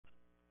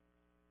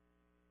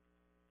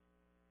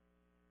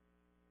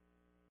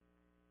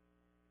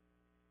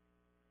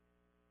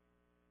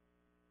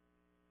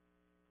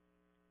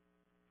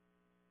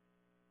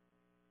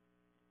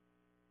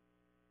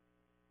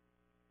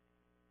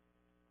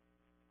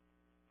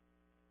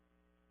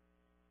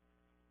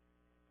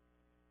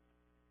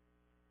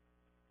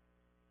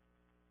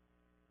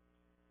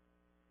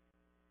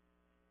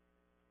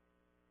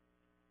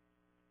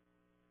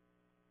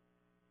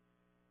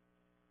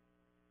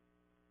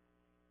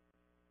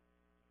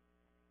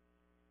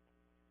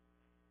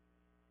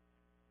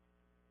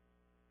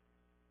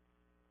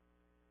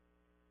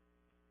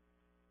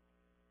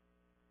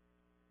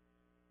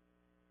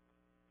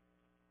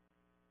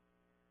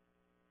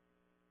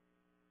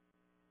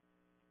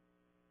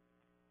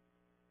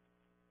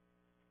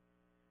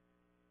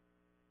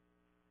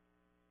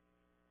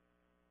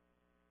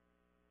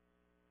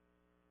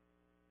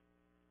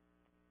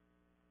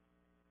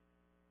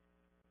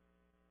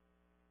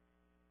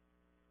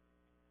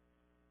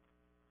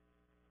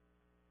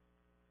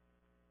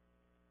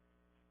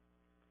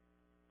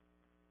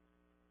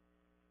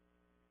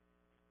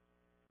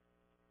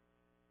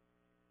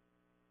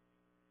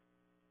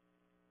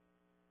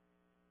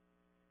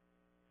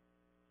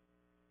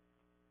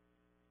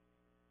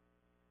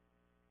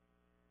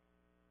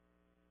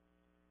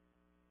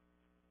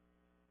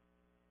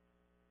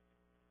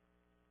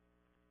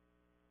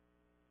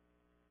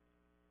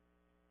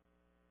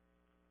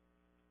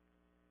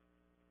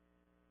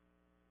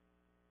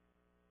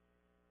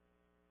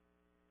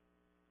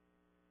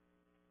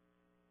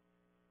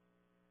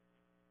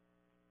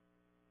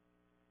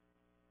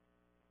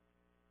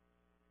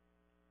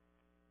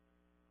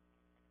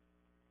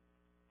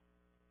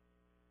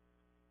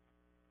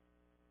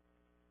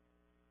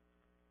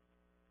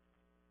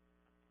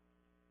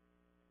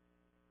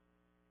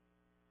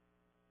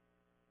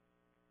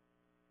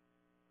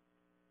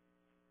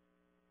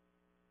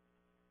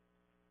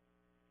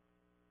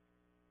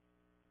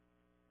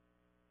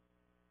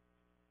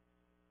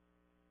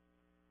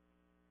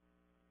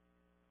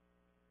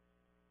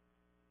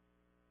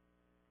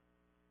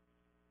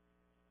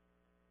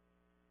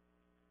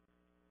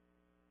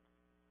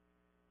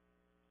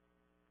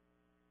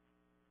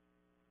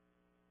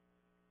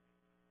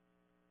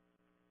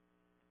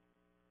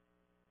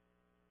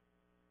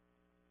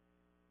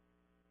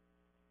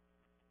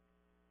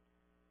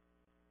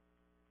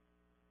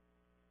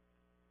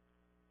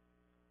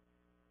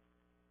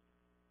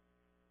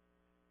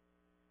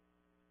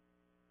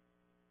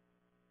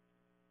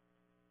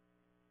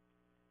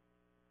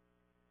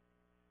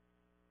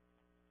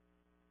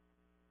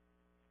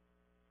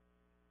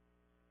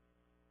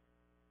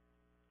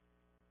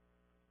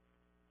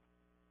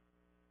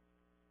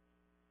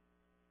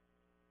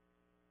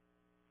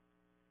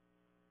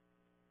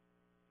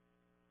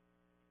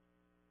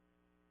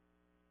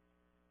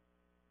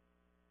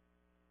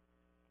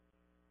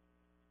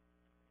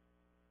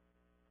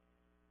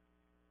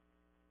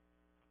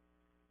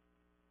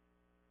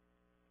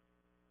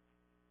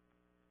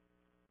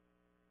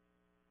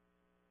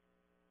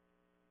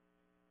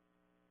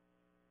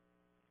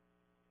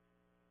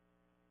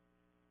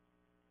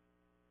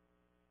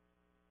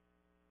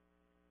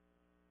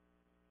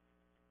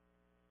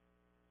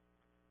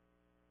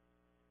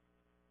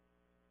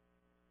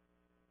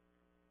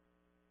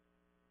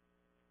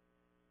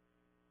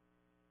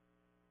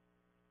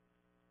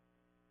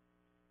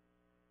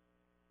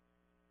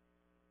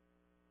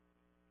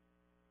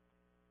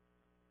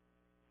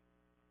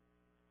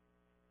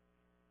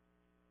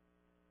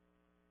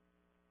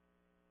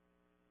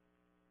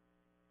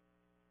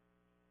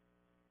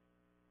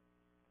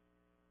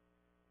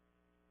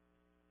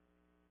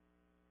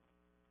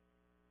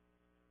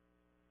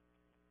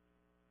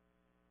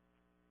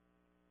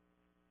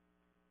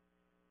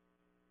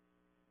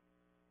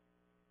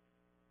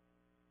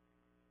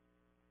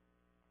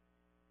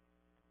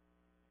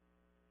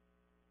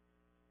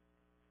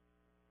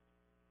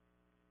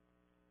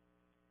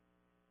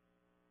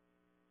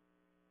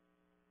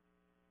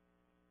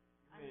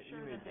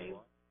sure that they...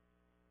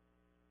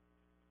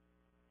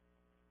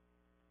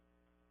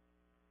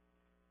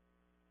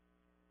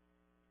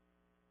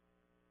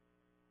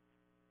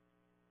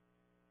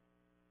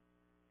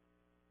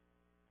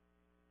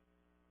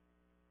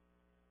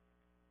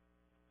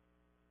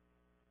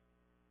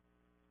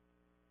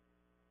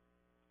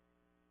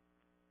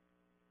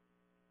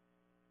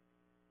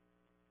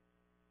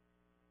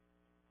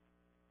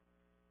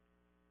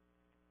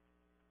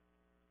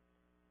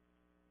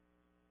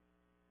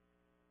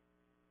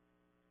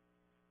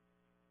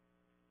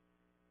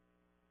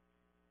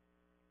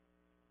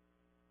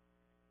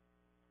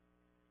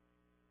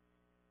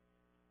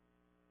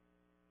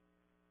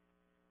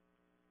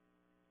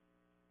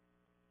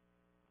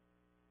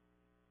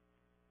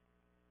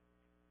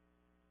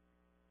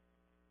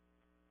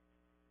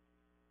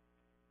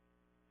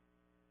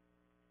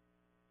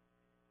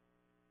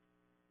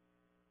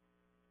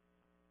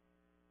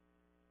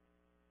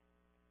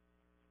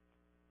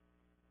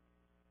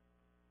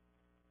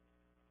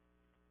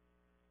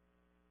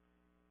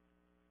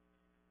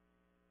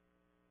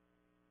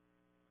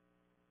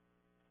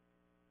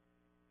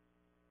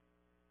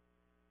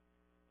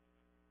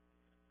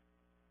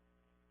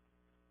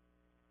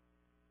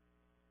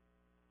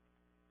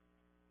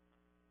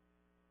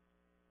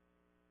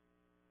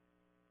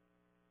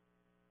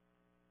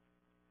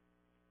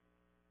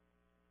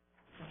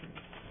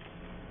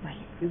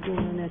 You going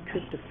on that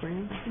trip to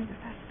France?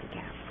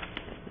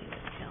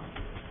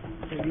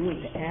 So you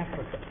went to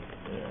Africa?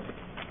 Yeah.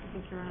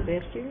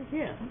 Last year?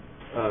 Yeah.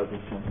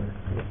 December.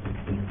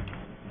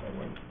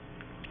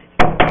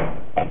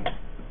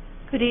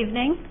 Good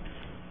evening.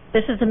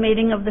 This is a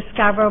meeting of the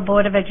Scarborough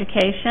Board of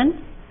Education.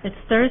 It's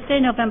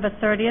Thursday, November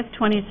 30th,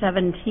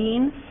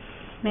 2017.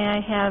 May I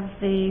have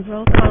the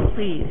roll call,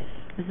 please?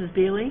 Mrs.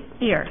 Bealey?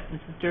 Here.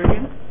 Mrs.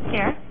 Durgan?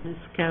 Here.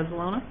 Mrs.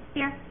 Casalona?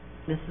 Here.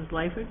 Mrs.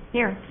 Lyford?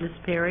 Here. Ms.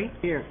 Perry?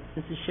 Here.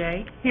 Mrs.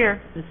 Shea?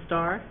 Here. Ms.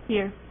 Starr?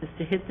 Here.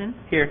 Mr. Hitton?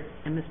 Here.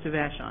 And Mr.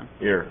 Vashon?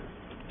 Here.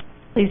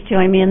 Please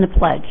join me in the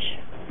pledge.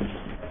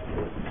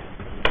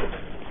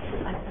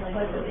 I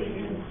pledge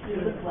allegiance to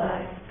the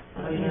flag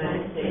of the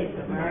United States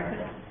of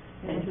America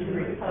and to the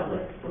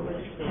republic for which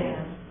it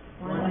stands,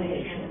 one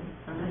nation,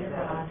 under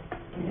God,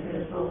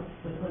 indivisible,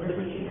 with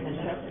liberty and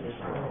justice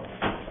for all.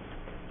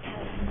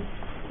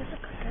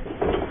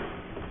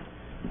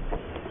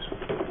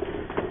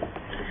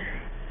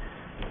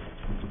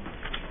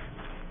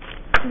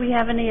 Do we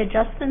have any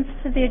adjustments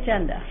to the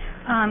agenda?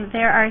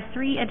 There are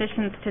 3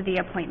 additions to the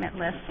appointment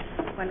list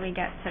when we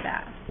get to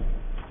that.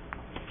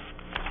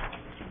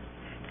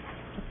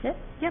 That's it?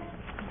 Yep.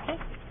 Okay.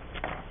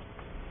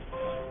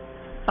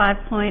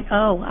 5.0,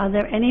 are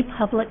there any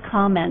public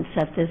comments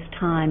at this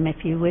time?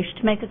 If you wish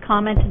to make a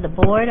comment to the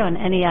board on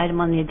any item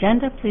on the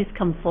agenda, please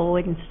come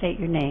forward and state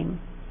your name.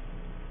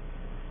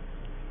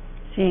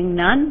 Seeing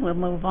none, we'll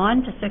move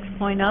on to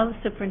 6.0,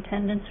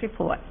 Superintendent's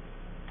Report.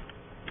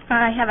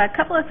 I have a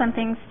couple of fun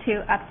things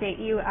to update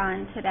you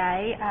on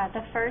today.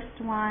 The first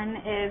one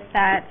is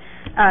that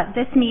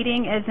this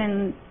meeting is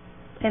in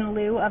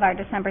lieu of our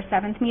December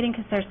 7th meeting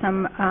because there's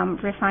some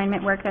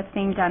refinement work that's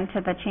being done to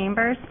the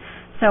chambers.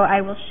 So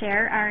I will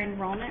share our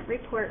enrollment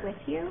report with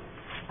you.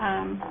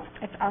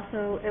 It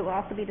will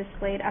also be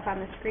displayed up on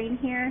the screen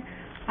here.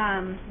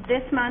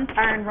 This month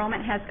our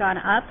enrollment has gone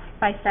up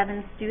by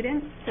 7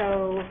 students,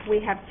 so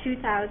we have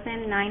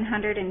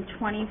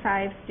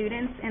 2,925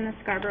 students in the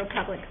Scarborough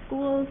Public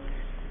Schools,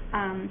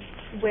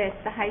 with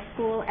the high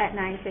school at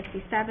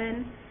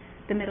 957.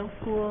 The middle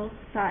school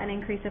saw an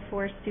increase of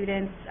 4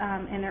 students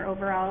in their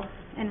overall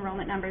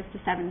enrollment numbers to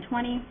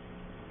 720.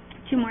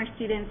 2 more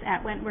students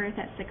at Wentworth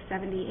at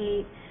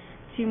 678,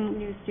 2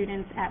 new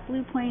students at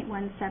Blue Point,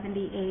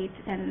 178,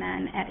 and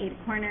then at Ada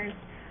Corners,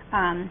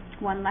 1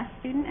 less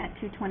student at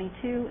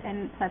 222,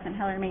 and Pleasant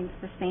Hill remains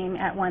the same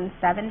at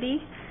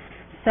 170.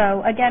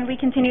 So again, we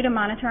continue to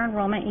monitor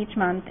enrollment each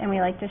month, and we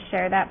like to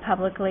share that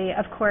publicly.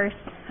 Of course,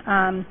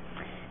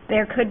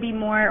 there could be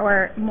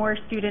more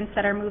students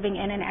that are moving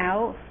in and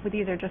out.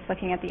 These are just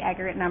looking at the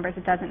aggregate numbers.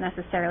 It doesn't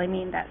necessarily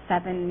mean that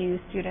 7 new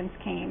students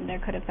came. There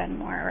could have been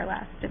more or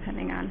less,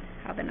 depending on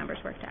how the numbers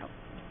worked out.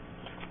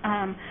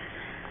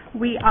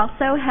 We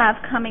also have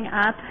coming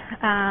up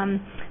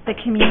the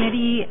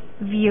community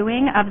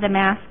viewing of the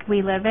Mask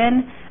We Live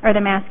In, or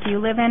the Mask You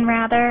Live In,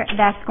 rather.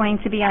 That's going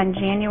to be on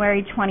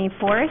January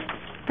 24th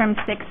from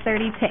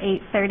 6:30 to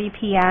 8:30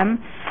 p.m.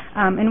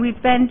 And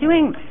we've been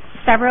doing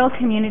several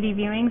community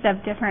viewings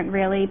of different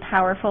really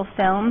powerful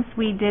films.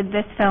 We did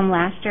this film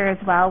last year as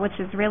well, which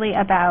is really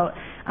about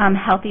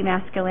healthy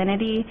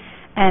masculinity.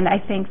 And I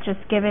think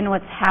just given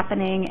what's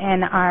happening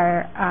in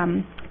our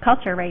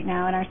culture right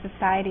now, in our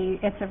society,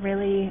 it's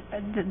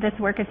this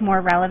work is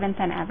more relevant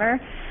than ever.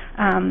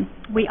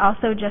 We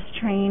also just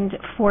trained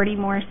 40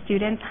 more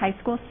students, high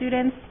school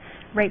students,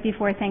 right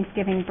before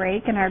Thanksgiving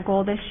break, and our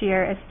goal this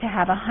year is to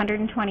have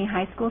 120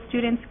 high school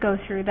students go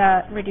through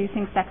the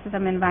Reducing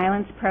Sexism and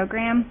Violence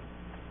program,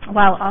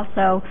 while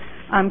also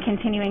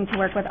continuing to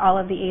work with all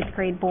of the 8th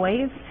grade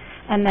boys.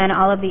 And then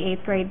all of the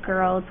 8th grade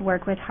girls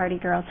work with Hardy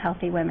Girls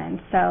Healthy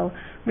Women. So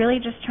really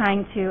just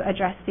trying to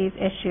address these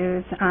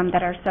issues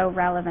that are so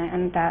relevant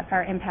and that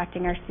are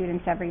impacting our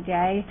students every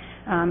day,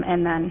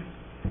 and then,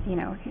 you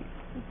know,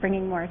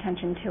 bringing more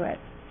attention to it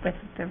with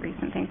the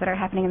recent things that are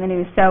happening in the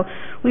news. So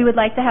we would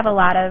like to have a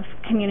lot of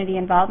community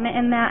involvement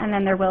in that, and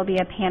then there will be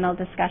a panel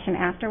discussion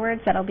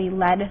afterwards that will be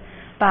led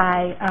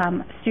by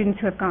students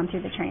who have gone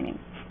through the training.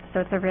 So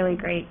it's a really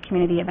great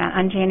community event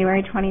on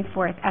January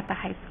 24th at the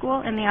high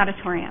school in the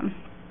auditorium.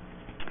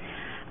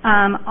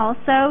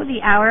 Also, the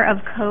Hour of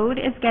Code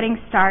is getting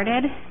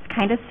started. It's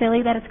kind of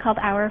silly that it's called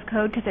Hour of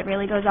Code because it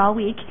really goes all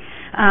week.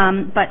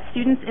 But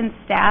students and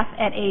staff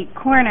at 8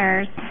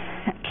 Corners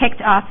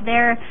kicked off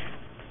their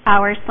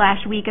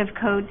hour/week of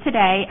code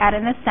today at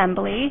an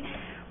assembly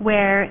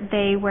where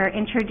they were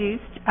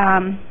introduced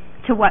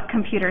to what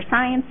computer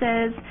science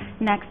is.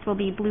 Next will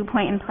be Blue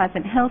Point and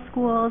Pleasant Hill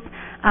schools,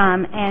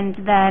 and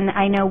then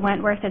I know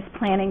Wentworth is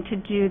planning to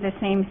do the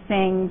same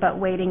thing but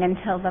waiting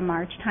until the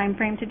March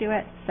timeframe to do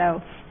it.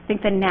 So I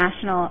think the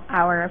National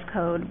Hour of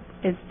Code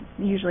is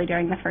usually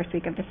during the first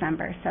week of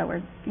December, so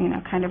we're, you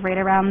know, kind of right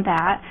around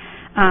that.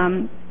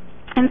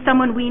 And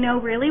someone we know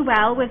really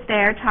well was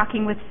there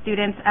talking with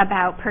students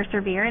about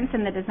perseverance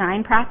in the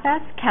design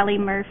process. Kelly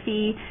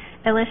Murphy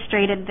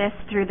illustrated this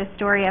through the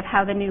story of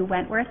how the new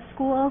Wentworth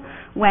School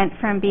went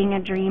from being a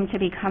dream to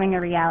becoming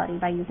a reality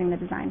by using the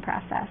design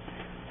process.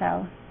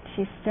 So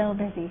she's still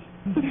busy.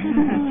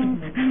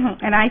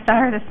 And I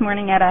saw her this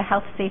morning at a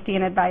health, safety,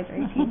 and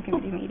advisory team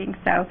committee meeting.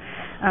 So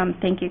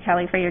thank you,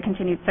 Kelly, for your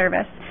continued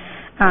service.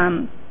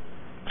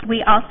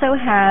 We also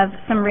have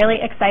some really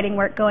exciting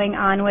work going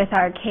on with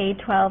our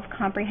K-12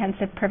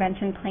 Comprehensive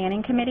Prevention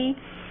Planning Committee.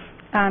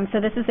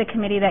 So this is a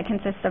committee that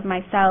consists of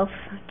myself,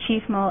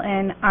 Chief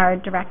Moulton, our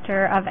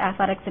Director of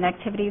Athletics and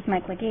Activities,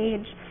 Mike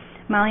LeGage,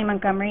 Molly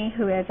Montgomery,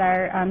 who is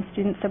our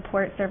Student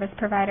Support Service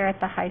Provider at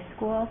the high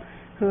school,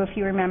 who, if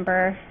you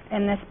remember,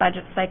 in this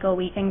budget cycle,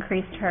 we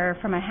increased her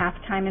from a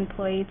half-time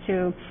employee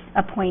to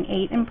a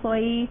 .8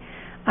 employee,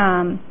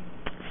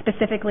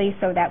 specifically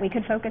so that we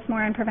could focus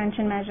more on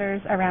prevention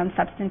measures around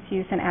substance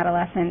use and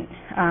adolescent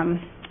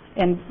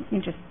and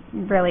just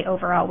really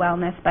overall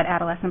wellness, but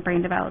adolescent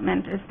brain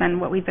development has been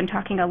what we've been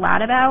talking a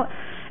lot about.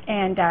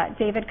 And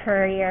David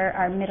Courier,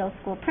 our middle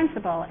school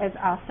principal, is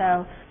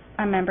also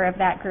a member of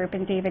that group,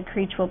 and David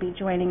Creech will be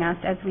joining us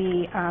as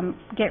we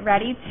get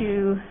ready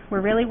to,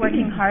 we're really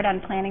working hard on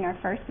planning our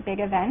first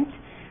big event,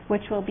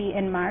 which will be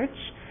in March.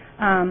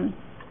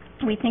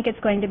 We think it's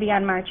going to be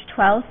on March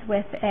 12th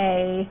with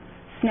a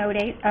snow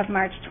date of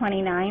March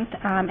 29th,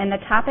 and the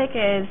topic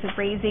is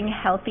raising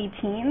healthy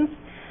teens.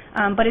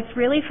 But it's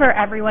really for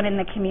everyone in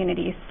the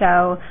community.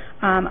 So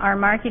our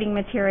marketing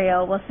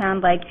material will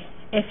sound like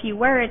if you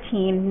were a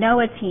teen,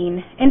 know a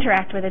teen,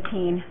 interact with a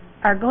teen,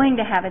 are going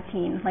to have a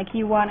teen, like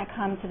you want to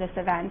come to this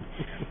event.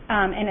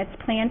 And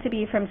it's planned to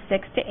be from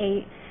 6 to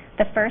 8.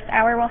 The first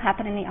hour will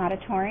happen in the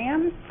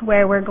auditorium,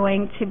 where we're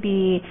going to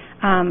be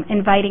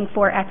inviting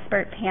 4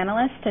 expert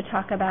panelists to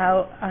talk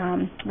about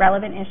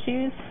relevant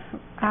issues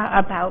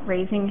about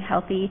raising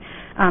healthy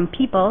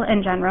people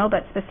in general,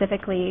 but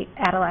specifically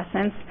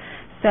adolescents.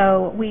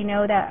 So we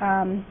know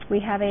that we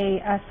have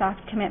a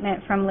soft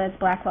commitment from Liz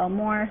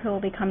Blackwell-Moore, who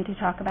will be coming to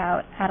talk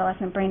about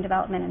adolescent brain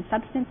development and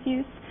substance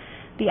use.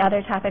 The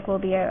other topic will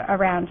be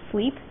around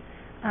sleep,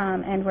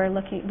 and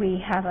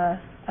we have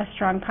a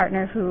strong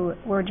partner who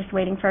we're just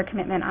waiting for a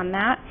commitment on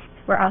that.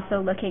 We're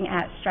also looking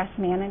at stress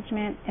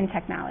management and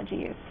technology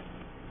use.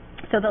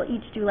 So they'll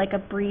each do like a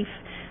brief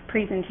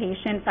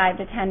presentation, 5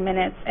 to 10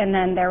 minutes, and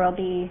then there will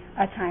be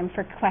a time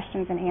for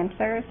questions and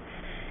answers.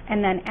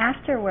 And then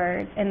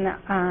afterwards, in the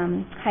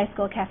high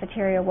school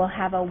cafeteria, we'll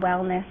have a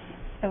wellness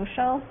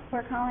social,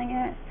 we're calling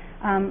it,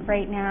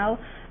 right now.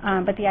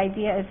 But the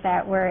idea is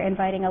that we're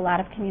inviting a lot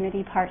of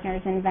community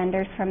partners and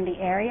vendors from the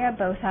area,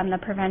 both on the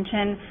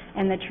prevention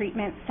and the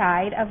treatment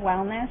side of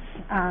wellness.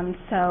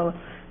 So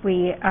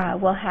we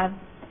will have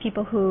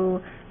people who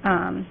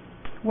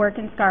work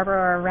in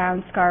Scarborough or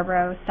around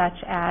Scarborough, such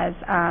as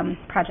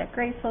Project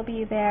Grace will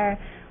be there.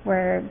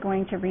 We're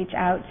going to reach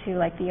out to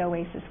like the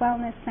Oasis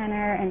Wellness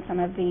Center and some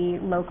of the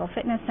local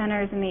fitness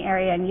centers in the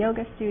area and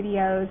yoga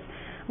studios.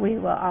 We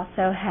will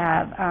also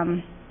have,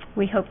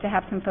 we hope to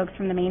have some folks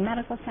from the Maine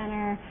Medical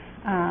Center,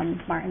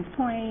 Martins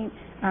Point,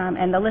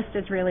 and the list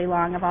is really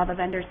long of all the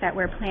vendors that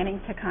we're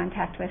planning to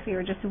contact with. We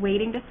were just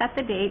waiting to set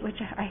the date,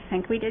 which I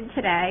think we did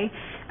today,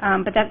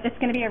 but it's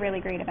going to be a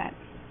really great event.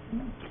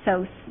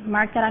 So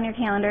mark that on your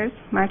calendars,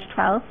 March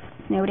 12th,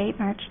 snow date,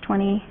 March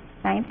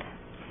 29th.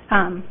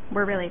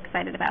 We're really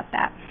excited about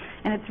that.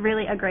 And it's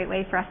really a great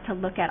way for us to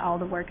look at all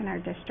the work in our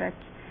district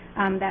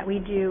that we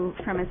do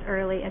from as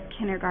early as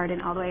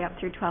kindergarten all the way up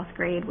through 12th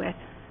grade with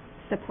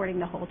supporting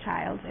the whole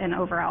child and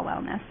overall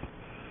wellness.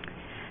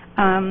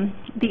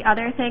 The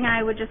other thing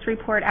I would just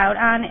report out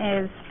on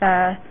is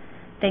the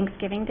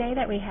Thanksgiving Day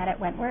that we had at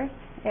Wentworth.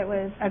 It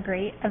was a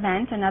great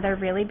event, another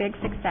really big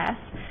success.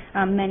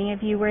 Many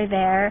of you were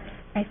there.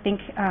 I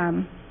think,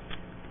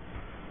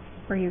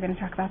 were you going to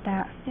talk about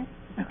that? Yeah.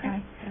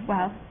 Okay.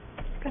 Well,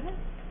 Go ahead.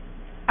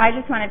 I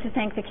just wanted to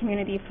thank the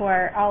community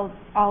for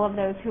all of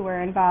those who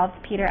were involved.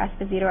 Peter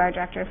Esposito, our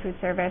Director of Food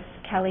Service,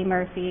 Kelly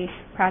Murphy,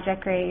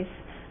 Project Grace,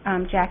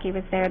 Jackie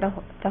was there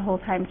the whole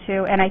time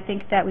too, and I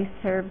think that we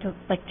served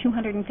like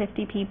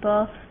 250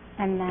 people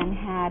and then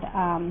had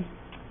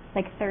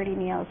like 30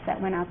 meals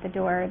that went out the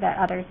door that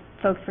other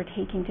folks were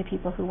taking to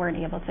people who weren't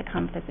able to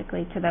come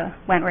physically to the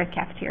Wentworth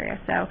cafeteria.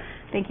 So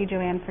thank you,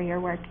 Joanne, for your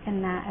work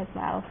in that as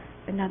well.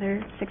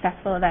 Another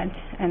successful event,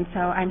 and so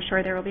I'm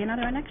sure there will be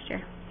another one next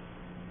year.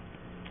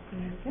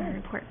 My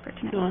report for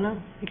tonight.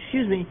 Donna,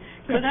 excuse me,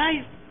 could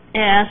I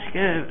ask,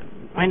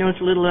 I know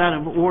it's a little out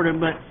of order,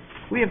 but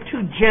we have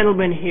two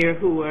gentlemen here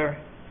who are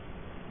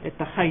at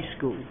the high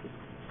school.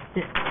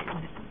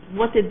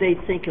 What did they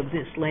think of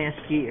this last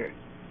year?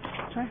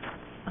 Sure.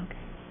 Okay.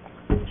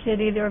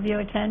 Did either of you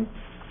attend?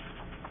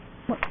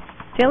 Well,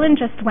 Dylan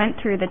just went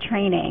through the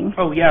training.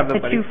 Oh, yeah, the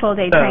 2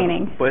 full-day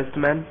training. Boys to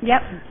Men?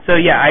 Yep. So,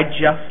 yeah, I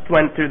just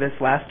went through this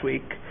last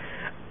week.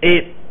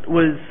 It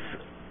was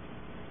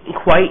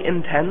quite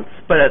intense,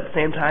 but at the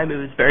same time, it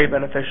was very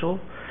beneficial.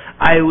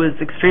 I was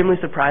extremely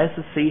surprised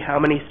to see how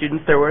many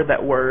students there were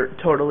that were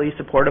totally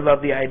supportive of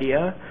the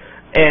idea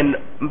and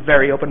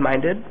very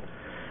open-minded.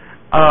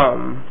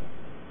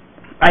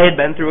 I had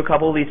been through a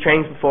couple of these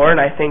trainings before,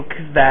 and I think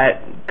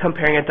that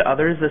comparing it to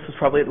others, this was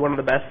probably one of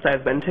the best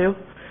I've been to.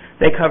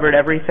 They covered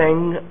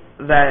everything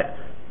that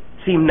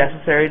seemed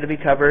necessary to be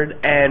covered,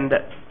 and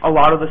a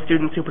lot of the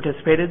students who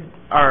participated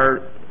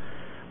are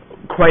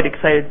quite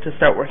excited to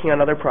start working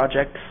on other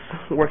projects,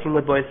 working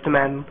with Boys to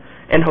Men,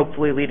 and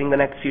hopefully leading the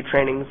next few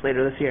trainings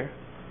later this year.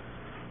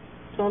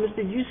 Thomas,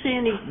 did you see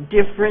any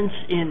difference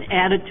in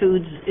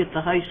attitudes at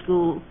the high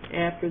school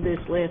after this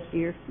last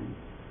year?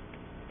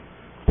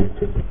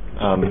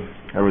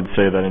 I would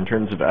say that in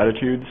terms of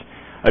attitudes,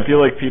 I feel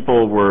like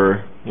people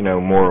were,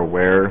 more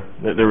aware.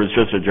 There was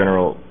just a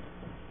general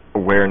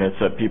awareness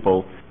that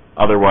people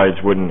otherwise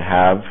wouldn't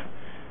have.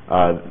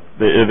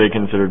 They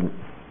considered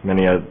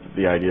many of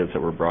the ideas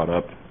that were brought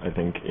up, I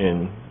think,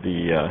 in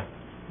the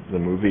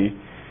movie.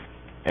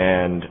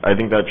 And I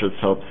think that just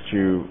helps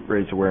to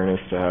raise awareness,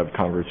 to have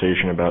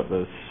conversation about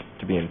this,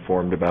 to be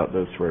informed about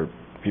this where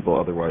people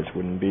otherwise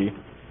wouldn't be.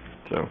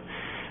 So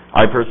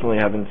I personally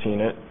haven't seen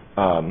it.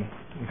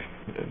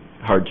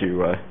 Hard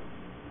to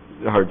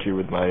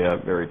with my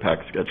very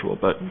packed schedule,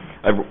 but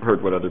I've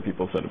heard what other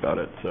people said about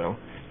it, so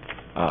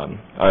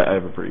I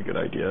have a pretty good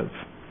idea of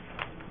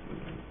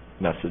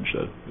message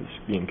that is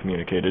being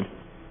communicated.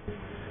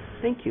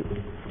 Thank you.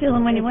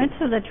 Dylan, when you went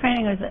to the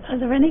training, are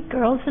there any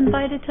girls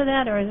invited to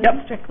that, or is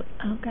it strictly?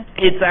 Okay.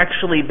 It's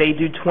actually, they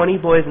do 20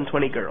 boys and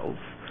 20 girls.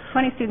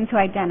 20 students who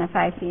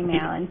identify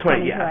female and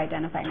 20 who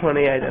identify male.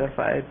 20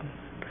 identified.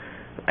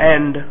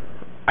 And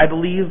I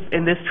believe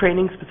in this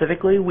training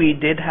specifically, we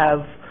did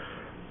have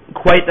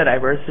quite the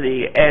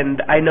diversity,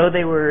 and I know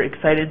they were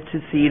excited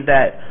to see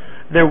that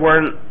there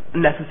weren't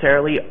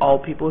necessarily all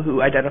people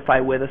who identify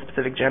with a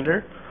specific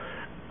gender.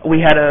 We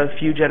had a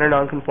few gender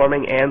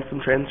nonconforming and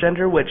some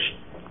transgender, which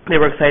they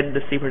were excited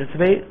to see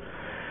participate.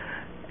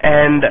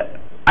 And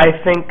I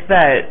think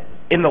that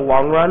in the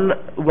long run,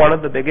 one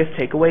of the biggest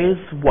takeaways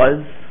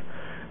was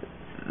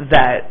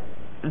that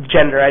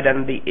gender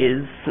identity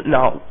is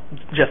not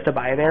just a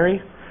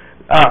binary.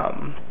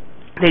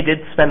 They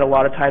did spend a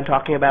lot of time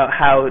talking about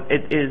how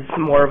it is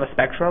more of a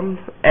spectrum,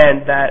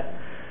 and that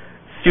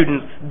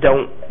students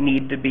don't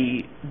need to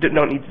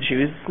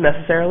choose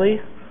necessarily.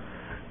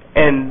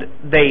 And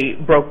they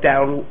broke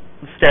down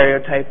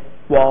stereotype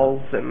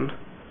walls and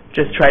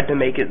just tried to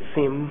make it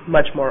seem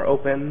much more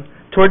open.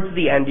 Towards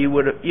the end, you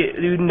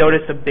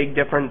notice a big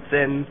difference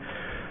in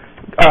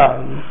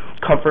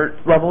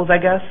comfort levels, I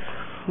guess.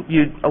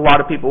 A lot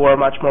of people were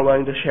much more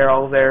willing to share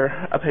all of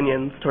their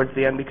opinions towards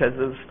the end because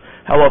of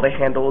how well they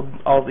handled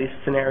all these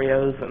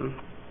scenarios and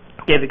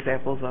gave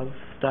examples of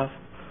stuff.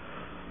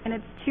 And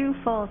it's 2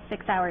 full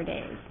 6-hour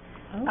days.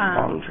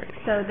 Long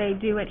training. So they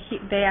do it.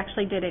 They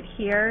actually did it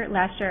here.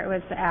 Last year it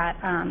was at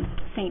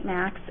St.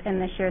 Max,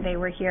 and this year they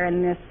were here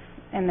in the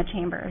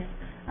chamber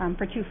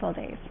for 2 full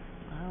days.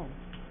 Wow.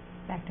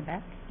 Back to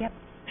back? Yep.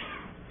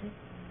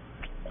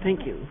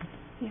 Thank you.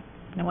 Yeah.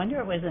 No wonder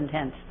it was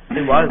intense.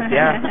 It was,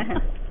 yeah.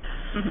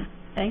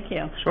 Thank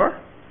you. Sure.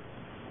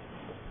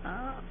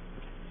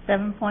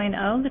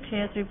 7.0, the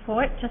chair's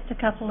report. Just a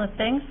couple of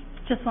things.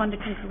 Just wanted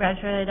to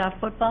congratulate our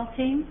football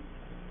team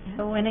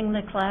for winning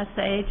the Class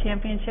A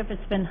championship.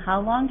 It's been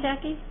how long,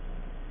 Jackie?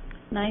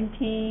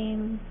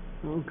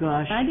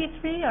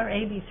 1993 or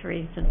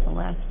 83 since the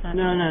last time?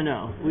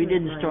 No. We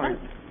didn't start.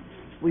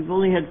 We've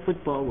only had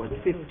football,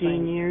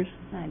 15 years?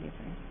 93,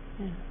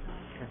 yeah.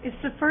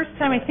 It's the first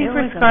time, I think,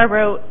 for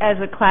Scarborough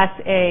as a Class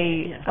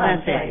A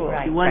Class A. school.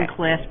 You won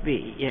Class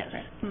B, yes.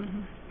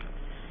 Mm-hmm.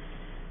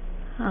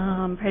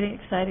 Pretty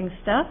exciting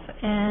stuff,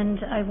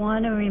 and I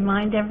want to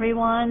remind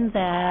everyone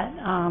that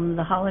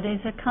the holidays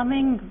are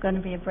coming. There's going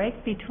to be a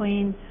break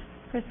between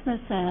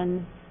Christmas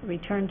and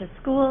return to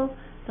school.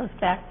 Those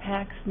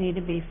backpacks need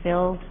to be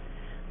filled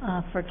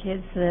for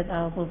kids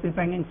that will be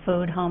bringing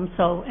food home.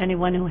 So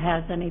anyone who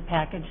has any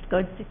packaged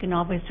goods, you can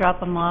always drop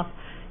them off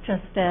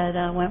just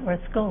at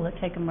Wentworth School. They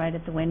take them right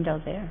at the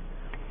window there.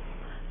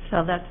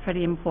 So that's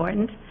pretty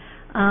important.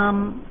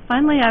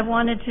 Finally, I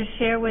wanted to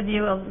share with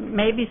you,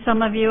 maybe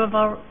some of you have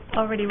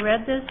already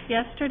read this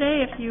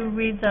yesterday if you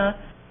read the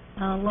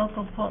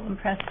local Portland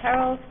Press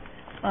Herald,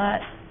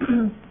 but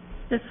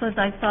this was,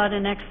 I thought,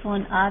 an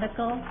excellent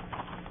article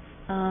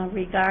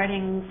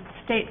regarding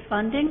state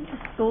funding to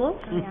schools.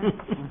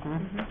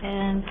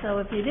 And so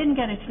if you didn't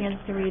get a chance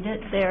to read it,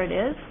 there it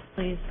is.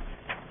 Please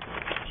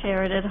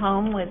share it at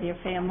home with your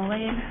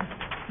family.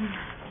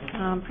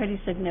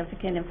 Pretty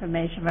significant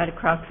information right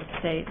across the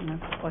state, and of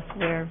course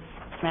we're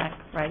smack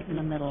right in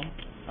the middle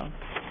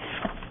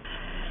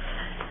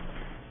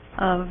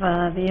of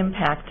the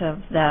impact of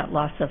that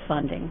loss of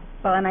funding.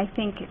 Well, and I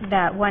think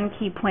that one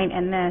key point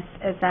in this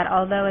is that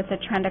although it's a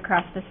trend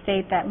across the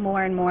state that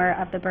more and more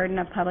of the burden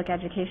of public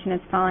education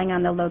is falling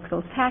on the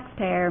local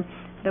taxpayer,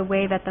 the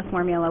way that the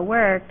formula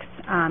works,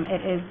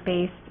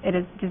 it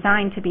is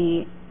designed to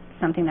be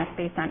something that's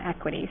based on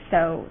equity.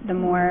 So the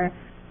more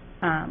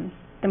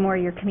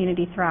your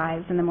community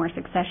thrives and the more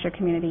success your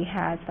community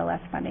has, the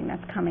less funding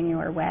that's coming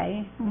your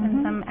way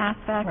in some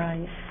aspects.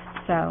 Right.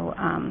 So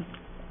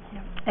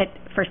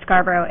for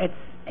Scarborough, it's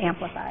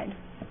amplified.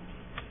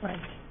 Right.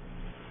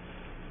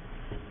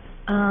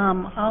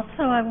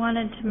 Also, I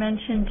wanted to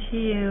mention to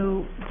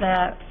you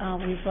that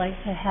we'd like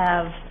to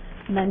have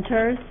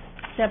mentors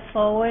step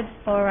forward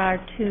for our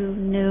 2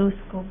 new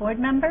school board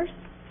members.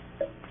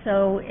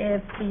 So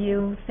if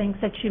you think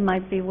that you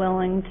might be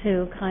willing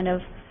to kind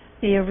of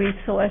be a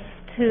resource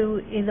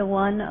to either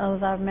one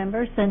of our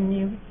members, then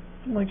you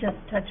would just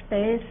touch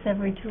base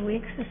every 2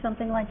 weeks or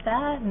something like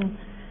that and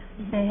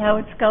say how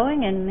it's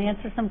going and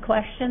answer some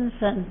questions.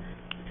 And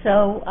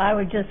so I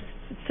would just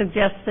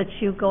suggest that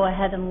you go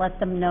ahead and let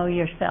them know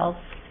yourself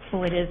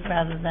who it is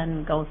rather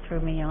than go through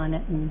me on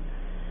it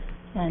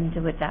and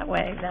do it that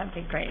way. That'd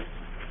be great.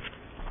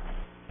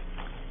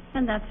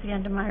 And that's the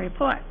end of my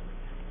report.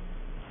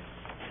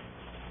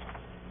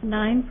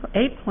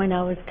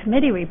 8.0 is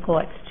committee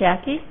reports.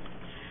 Jackie?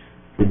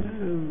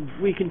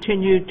 We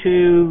continue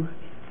to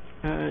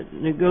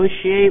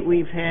negotiate.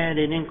 We've had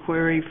an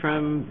inquiry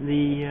from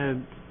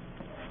the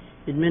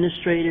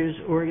administrators'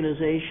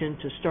 organization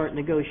to start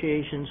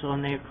negotiations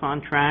on their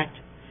contract.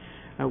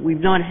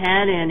 We've not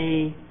had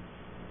any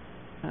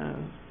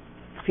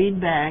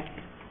feedback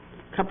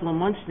a couple of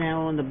months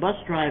now on the bus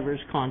driver's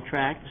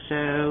contract,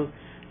 so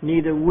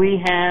neither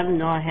we have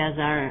nor has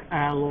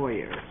our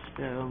lawyer.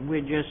 So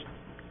we're just,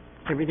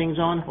 everything's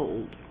on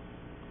hold.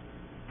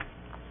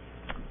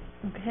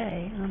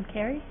 Okay.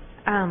 Carrie?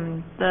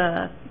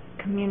 The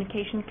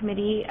Communication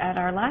Committee at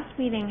our last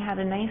meeting had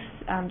a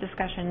nice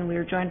discussion. We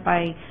were joined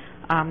by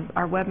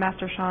our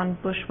webmaster, Sean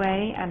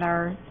Bushway, and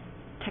our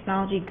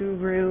technology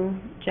guru,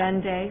 Jen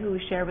Day, who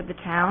we share with the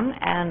town,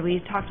 and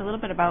we talked a little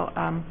bit about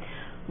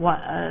what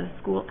a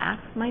school app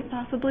might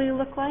possibly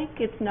look like.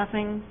 It's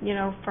nothing,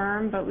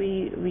 firm, but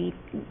we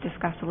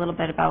discussed a little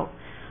bit about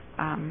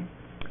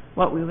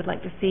what we would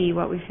like to see,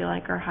 what we feel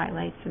like are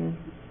highlights, and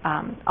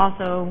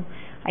also,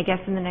 I guess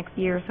in the next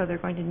year or so, they're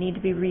going to need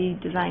to be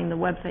redesigning the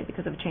website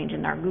because of a change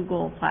in our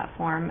Google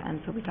platform,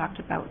 and so we talked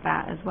about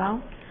that as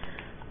well.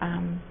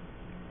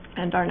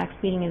 And our next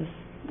meeting is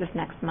this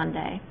next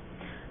Monday,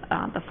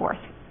 the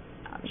 4th.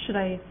 Should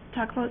I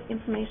talk about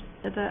information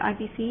at the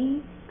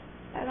IBC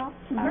at all?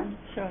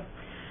 Sure.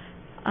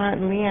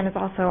 Leanne is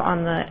also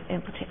on the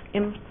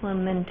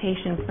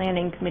Implementation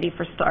Planning Committee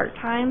for Start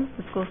Time,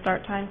 the School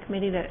Start Time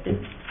Committee that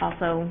is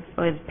also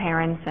with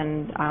parents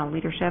and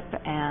leadership.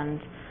 And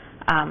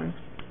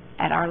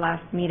at our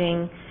last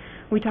meeting,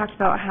 we talked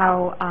about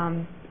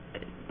how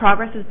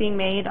progress is being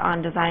made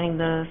on designing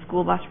the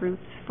school bus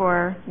routes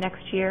for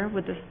next year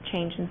with this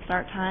change in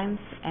start times.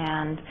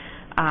 And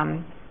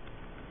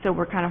so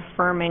we're kind of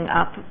firming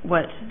up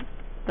what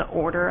the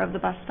order of the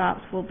bus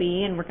stops will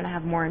be, and we're going to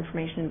have more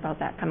information about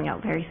that coming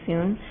out very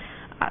soon.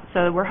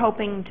 So we're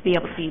hoping to be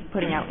able to be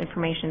putting out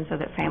information so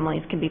that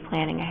families can be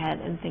planning ahead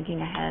and thinking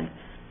ahead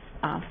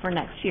for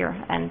next year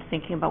and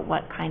thinking about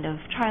what kind of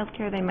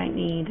childcare they might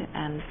need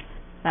and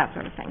that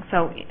sort of thing.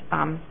 So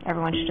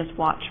everyone should just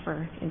watch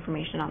for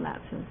information on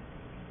that soon.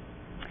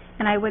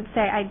 And I would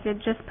say I did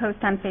just post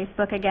on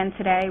Facebook again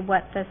today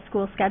what the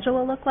school schedule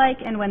will look like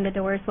and when the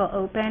doors will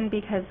open,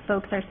 because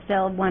folks are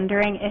still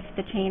wondering if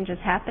the change is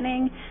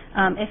happening,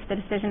 if the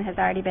decision has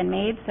already been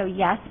made. So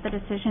yes, the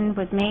decision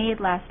was made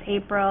last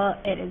April.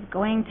 It is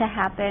going to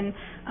happen.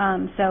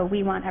 So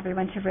we want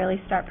everyone to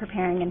really start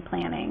preparing and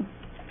planning.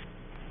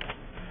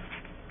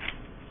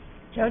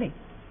 Jody?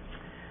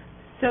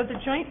 So the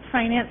Joint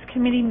Finance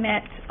Committee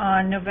met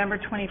on November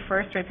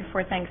 21st, right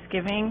before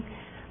Thanksgiving,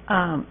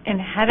 and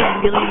had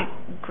a really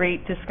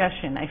great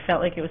discussion. I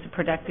felt like it was a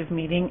productive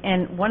meeting,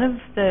 and one of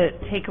the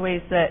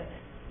takeaways that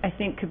I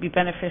think could be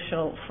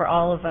beneficial for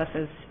all of us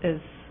as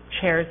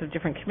chairs of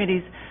different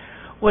committees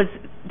was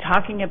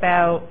talking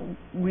about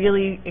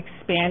really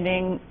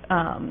expanding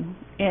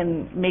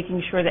and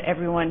making sure that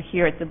everyone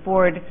here at the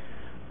board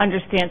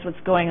understands what's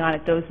going on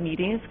at those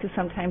meetings, because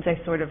sometimes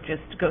I sort of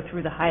just go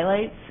through the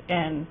highlights,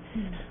 and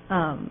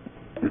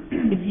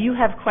if you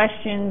have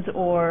questions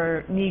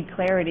or need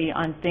clarity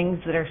on things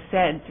that are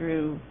said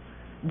through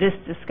this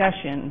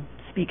discussion,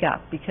 speak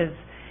up, because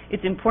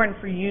it's important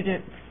for you to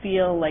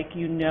feel like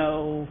you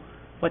know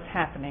what's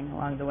happening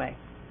along the way.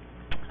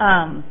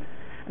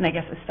 And I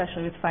guess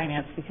especially with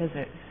finance, because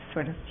it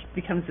sort of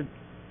becomes a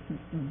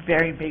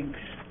very big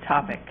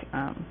topic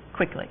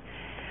quickly.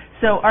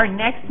 So our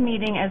next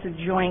meeting as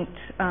a joint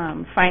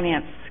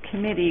finance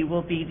committee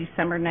will be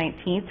December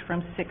 19th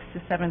from 6 to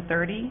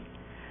 7:30,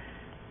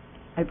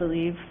 I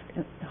believe.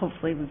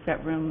 Hopefully we've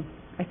got room.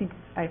 I think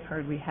I've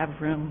heard we have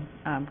room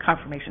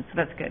confirmation, so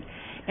that's good.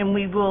 And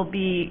we will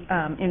be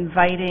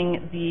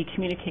inviting the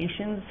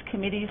communications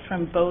committees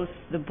from both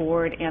the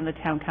board and the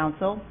town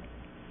council.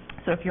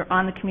 So if you're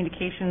on the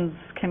communications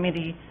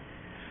committee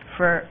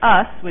for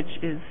us, which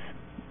is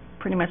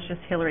pretty much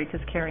just Hillary,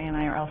 because Carrie and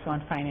I are also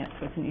on finance,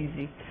 so it's an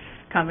easy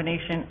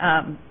combination.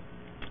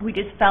 We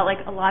just felt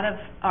like a lot of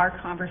our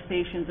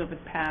conversations over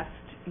the past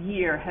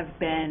year have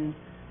been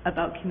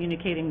about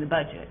communicating the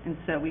budget, and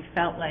so we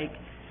felt like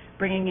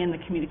bringing in the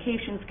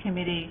communications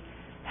committee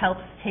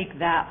helps take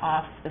that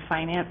off the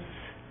finance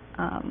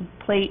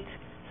plate,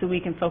 so we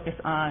can focus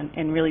on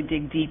and really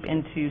dig deep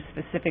into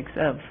specifics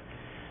of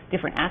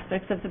different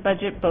aspects of the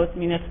budget, both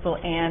municipal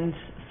and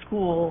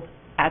school,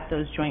 at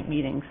those joint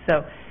meetings.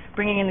 So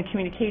bringing in the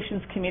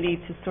communications committee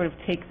to sort of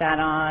take that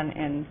on,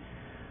 and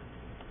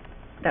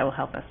that will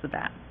help us with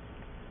that.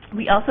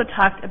 We also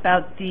talked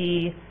about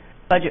the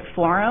budget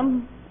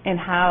forum and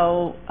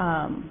how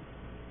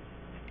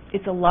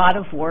it's a lot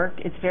of work.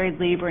 It's very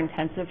labor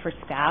intensive for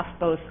staff,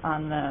 both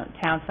on the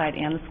town side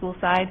and the school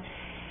side,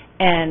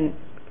 and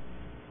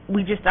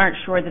we just aren't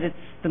sure that it's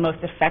the most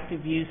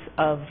effective use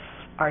of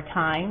our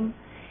time.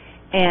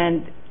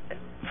 And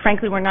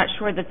frankly, we're not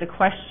sure that the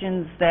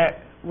questions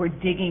that we're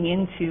digging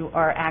into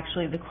are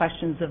actually the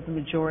questions of the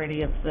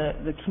majority of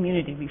the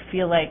community. We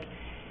feel like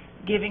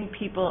giving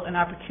people an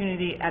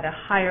opportunity at a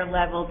higher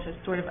level to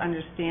sort of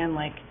understand,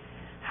 like,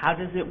 how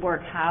does it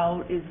work?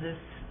 How is this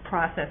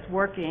process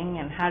working?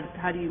 And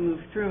how do you move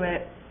through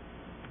it?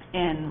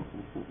 And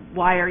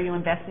why are you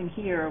investing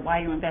here? Or why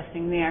are you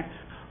investing there?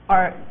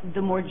 Are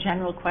the more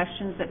general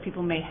questions that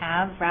people may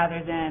have,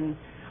 rather than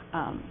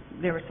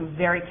there were some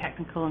very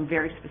technical and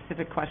very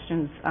specific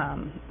questions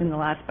in the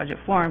last budget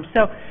forum.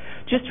 So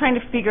just trying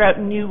to figure out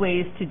new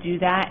ways to do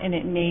that, and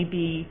it may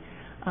be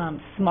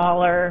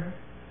smaller,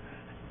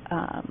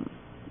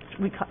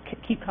 we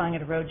keep calling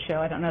it a road show.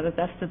 I don't know that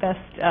that's the best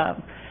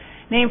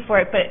name for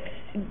it,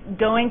 but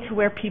going to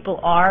where people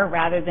are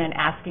rather than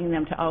asking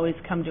them to always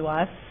come to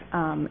us,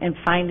 and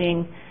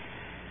finding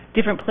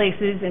different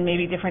places and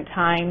maybe different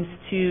times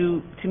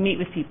to meet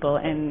with people.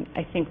 And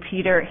I think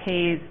Peter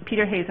Hayes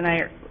and I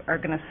are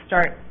going to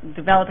start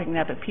developing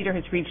that, but Peter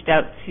has reached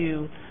out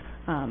to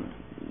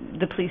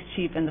the police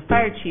chief and the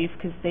fire chief,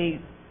 because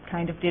they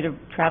kind of did a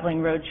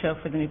traveling road show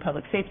for the new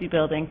public safety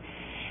building,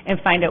 and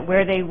find out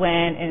where they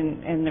went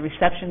and the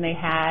reception they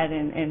had,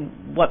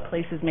 and what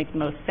places make the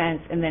most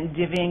sense, and then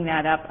divvying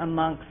that up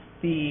amongst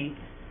the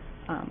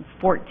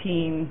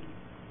 14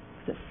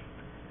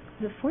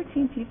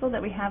 people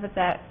that we have at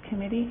that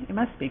committee? It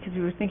must be, because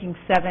we were thinking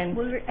seven.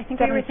 I think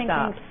we were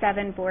thinking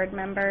 7 board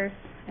members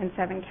and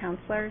 7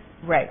 counselors.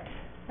 Right.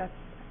 That's,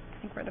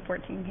 I think, where the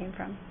 14 came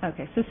from.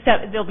 Okay, so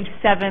there'll be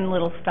 7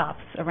 little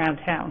stops around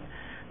town.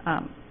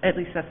 At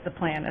least that's the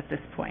plan at this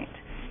point.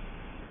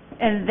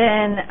 And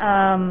then,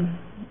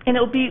 and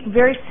it'll be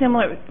very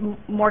similar,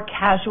 more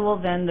casual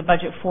than the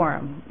budget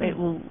forum. It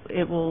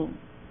will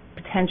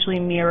potentially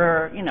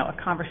mirror,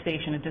 a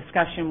conversation, a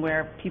discussion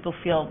where people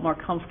feel more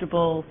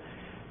comfortable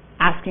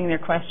asking their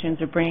questions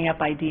or bringing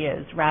up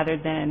ideas, rather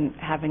than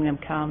having them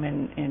come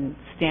and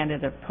stand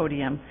at a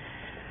podium.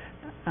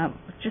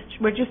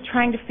 We're just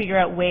trying to figure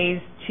out ways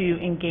to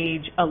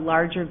engage a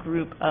larger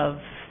group of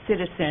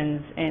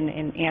citizens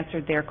and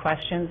answer their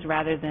questions,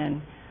 rather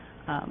than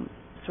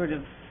sort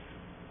of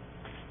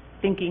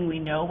thinking we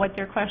know what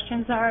their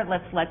questions are.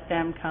 Let's let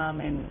them come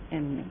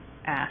and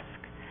ask.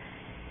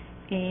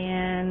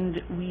 And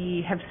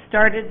we have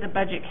started the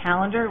budget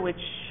calendar, which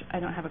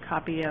I don't have a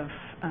copy of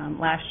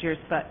last year's,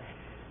 but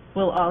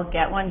we'll all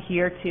get one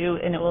here too,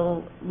 and it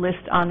will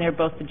list on there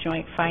both the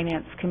joint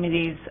finance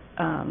committees,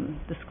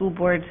 the school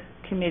board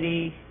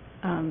committee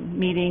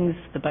meetings,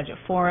 the budget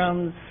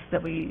forums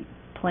that we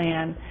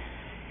plan,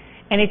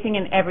 anything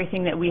and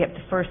everything that we have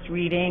to first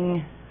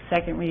reading,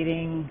 second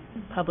reading,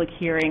 public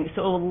hearing.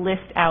 So it will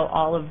list out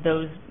all of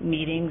those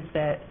meetings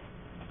that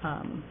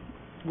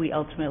we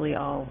ultimately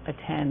all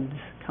attend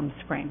come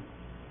spring.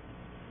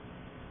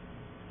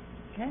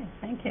 Okay,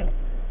 thank you.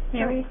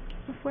 Mary?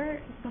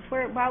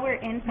 While we're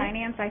in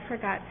finance, I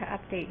forgot to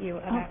update you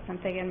about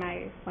something in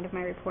one of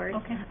my reports.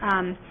 Okay.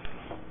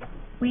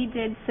 We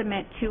did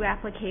submit 2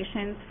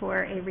 applications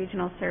for a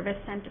regional service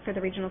center, for the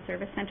regional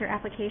service center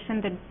application.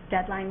 The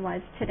deadline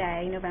was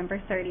today,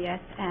 November 30th,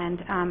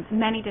 and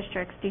many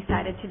districts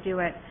decided to do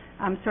it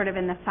sort of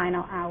in the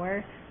final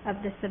hour of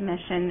the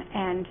submission.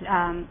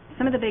 And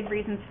some of the big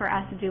reasons for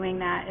us doing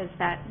that is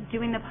that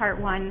doing the Part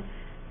 1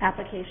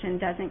 application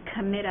doesn't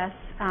commit us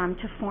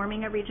to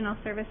forming a regional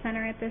service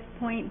center at this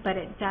point, but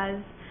it does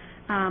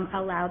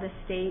allow the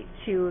state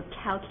to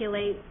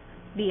calculate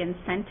the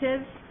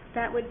incentives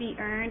that would be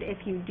earned if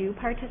you do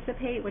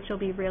participate, which will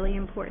be really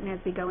important as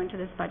we go into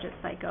this budget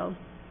cycle.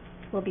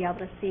 We'll be able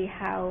to see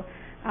how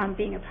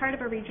being a part of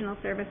a regional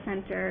service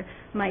center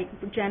might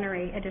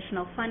generate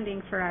additional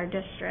funding for our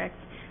district,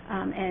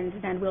 and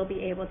then we'll be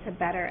able to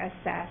better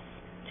assess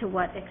to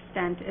what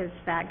extent is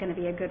that going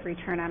to be a good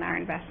return on our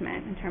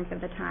investment in terms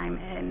of the time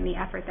and the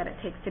effort that it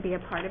takes to be a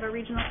part of a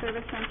regional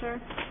service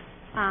center.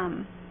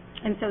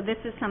 And so this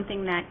is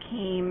something that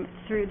came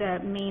through the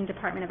Maine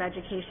Department of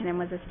Education and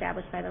was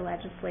established by the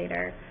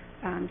legislator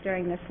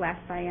during this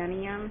last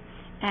biennium.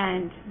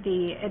 And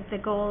the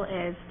goal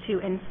is to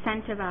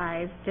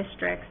incentivize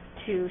districts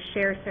to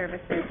share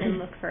services and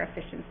look for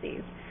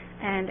efficiencies.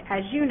 And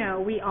as you know,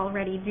 we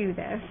already do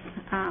this.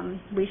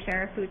 We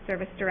share a food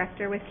service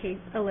director with Cape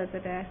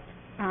Elizabeth.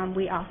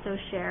 We also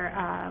share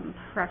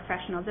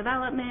professional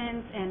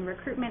development and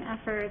recruitment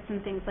efforts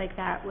and things like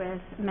that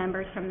with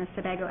members from the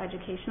Sebago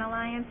Education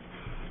Alliance.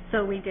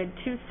 So we did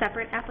 2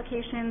 separate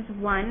applications,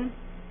 one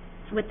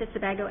with the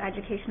Sebago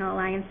Education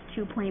Alliance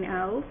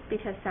 2.0,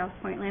 because South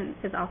Portland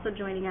is also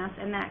joining us,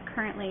 and that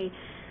currently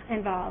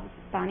involves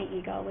Bonnie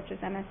Eagle, which is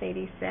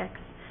MS-86,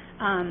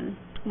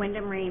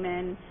 Wyndham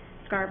Raymond,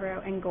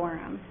 Scarborough, and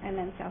Gorham, and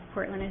then South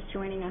Portland is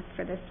joining us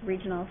for this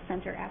regional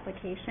center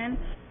application.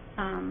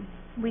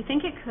 We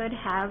think it could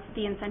have,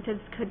 the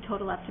incentives could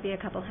total up to be a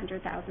couple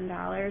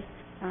 $100,000,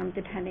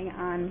 depending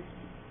on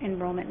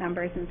enrollment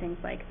numbers and things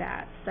like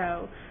that.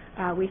 So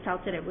we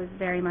felt that it was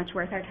very much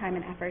worth our time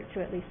and effort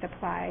to at least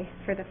apply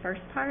for the first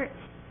part.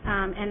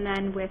 And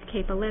then with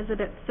Cape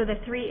Elizabeth, so the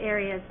 3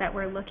 areas that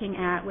we're looking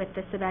at with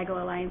the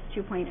Sebago Alliance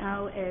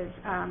 2.0 is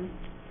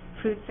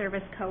food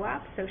service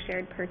co-op, so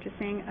shared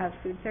purchasing of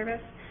food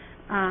service,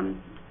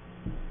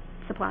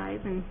 supplies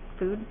and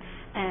food.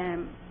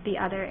 The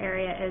other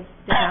area is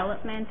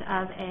development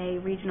of a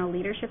regional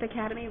leadership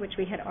academy, which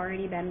we had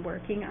already been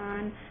working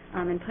on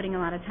and putting a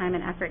lot of time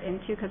and effort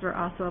into, because we're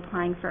also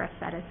applying for a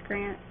FEDIS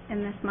grant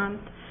in this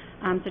month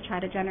to try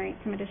to generate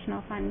some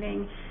additional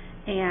funding.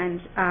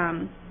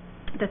 And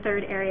the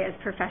third area is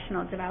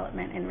professional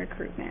development and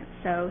recruitment.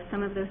 So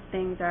some of those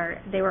things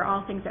they were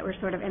all things that were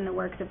sort of in the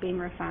works of being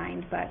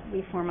refined, but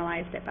we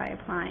formalized it by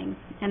applying.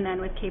 And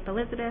then with Cape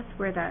Elizabeth,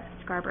 we're the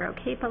Scarborough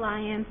Cape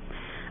Alliance,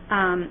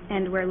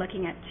 and we're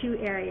looking at 2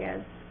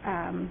 areas,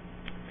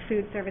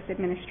 food service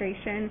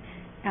administration,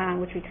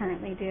 which we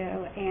currently do,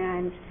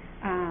 and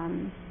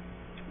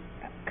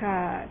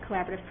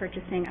collaborative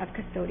purchasing of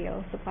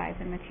custodial supplies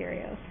and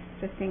materials,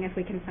 so seeing if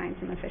we can find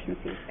some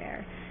efficiencies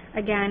there.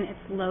 Again,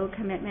 it's low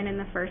commitment in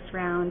the first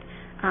round.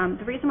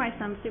 The reason why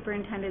some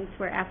superintendents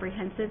were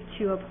apprehensive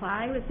to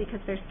apply was because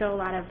there's still a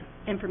lot of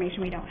information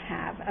we don't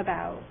have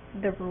about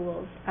the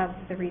rules of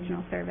the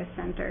regional service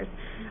centers.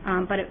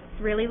 But it's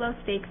really low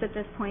stakes at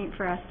this point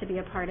for us to be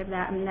a part of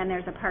that. And then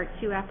there's a Part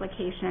 2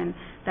 application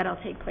that'll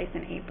take place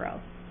in April.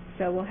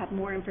 So we'll have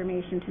more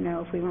information to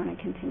know if we want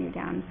to continue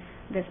down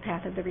this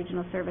path of the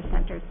regional service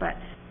centers. But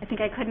I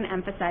think I couldn't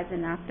emphasize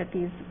enough that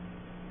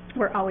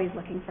we're always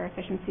looking for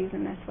efficiencies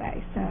in this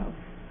way. So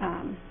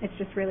it's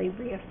just really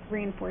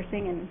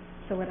reinforcing and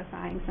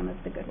solidifying some of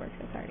the good work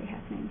that's already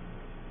happening.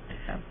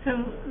 So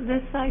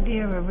this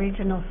idea of a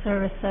regional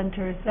service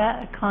center, is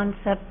that a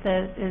concept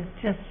that is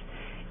just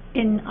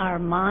in our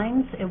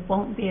minds? It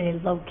won't be a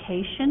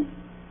location?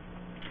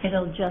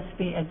 It'll just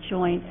be a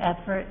joint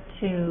effort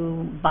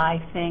to buy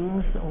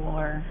things,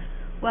 or?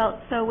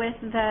 Well, so with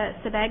the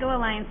Sebago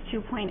Alliance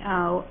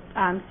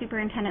 2.0,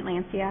 Superintendent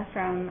Lancia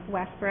from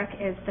Westbrook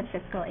is the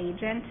fiscal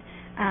agent,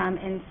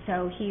 and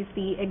so he's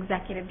the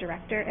executive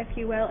director, if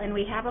you will, and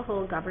we have a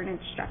whole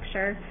governance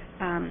structure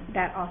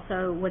that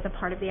also was a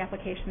part of the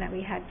application that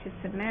we had to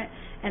submit.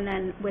 And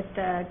then with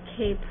the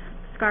Cape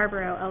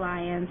Scarborough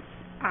Alliance,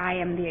 I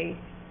am the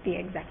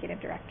executive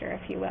director,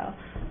 if you will,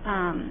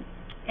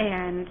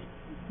 and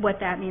what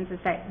that means is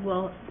that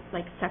we'll,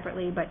 like,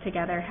 separately but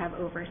together, have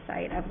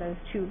oversight of those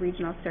 2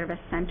 regional service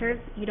centers.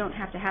 You don't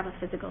have to have a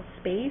physical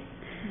space.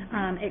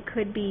 It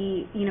could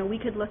be, we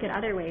could look at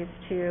other ways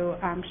to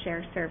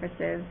share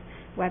services,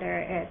 whether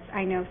it's,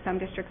 I know some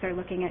districts are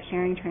looking at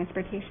sharing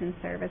transportation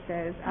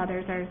services.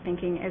 Others are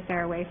thinking, is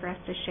there a way for us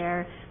to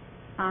share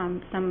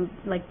some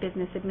like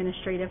business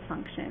administrative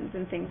functions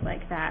and things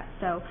like that.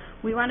 So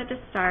we wanted to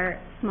start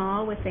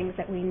small with things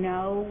that we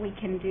know we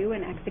can do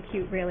and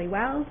execute really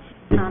well,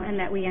 and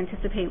that we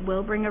anticipate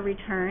will bring a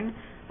return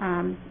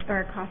or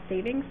a cost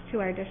savings to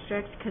our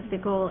district, because the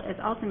goal is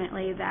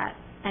ultimately that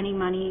any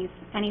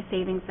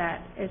savings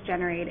that is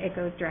generated, it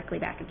goes directly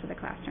back into the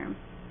classroom.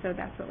 So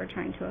that's what we're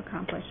trying to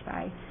accomplish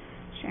by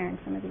sharing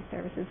some of these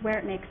services where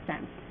it makes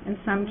sense. In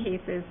some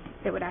cases,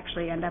 it would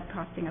actually end up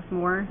costing us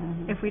more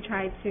if we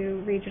tried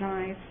to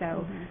regionalize.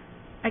 So,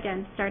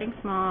 again, starting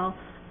small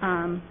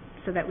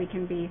so that we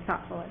can be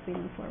thoughtful as we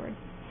move forward.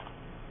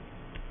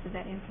 Does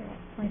that answer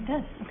it? It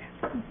does.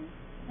 Okay.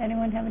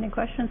 Anyone have any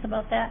questions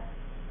about that?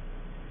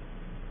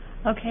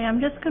 Okay, I'm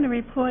just going to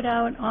report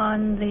out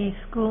on the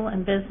School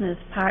and Business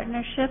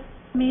Partnership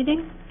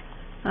meeting.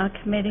 Our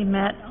committee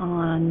met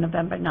on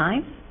November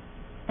 9th,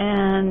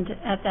 and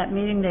at that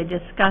meeting they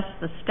discussed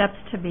the steps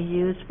to be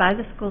used by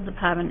the school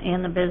department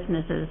and the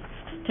businesses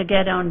to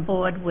get on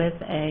board with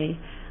a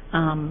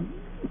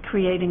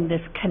creating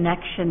this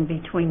connection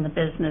between the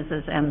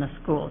businesses and the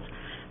schools.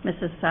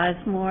 Mrs.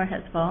 Sizemore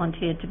has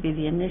volunteered to be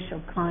the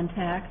initial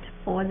contact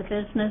for the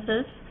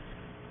businesses.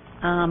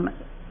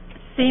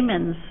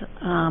 Siemens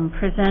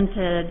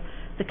presented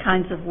the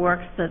kinds of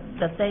works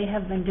that they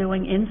have been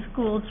doing in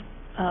schools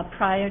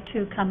prior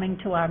to coming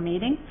to our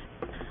meeting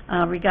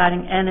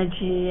regarding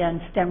energy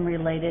and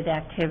STEM-related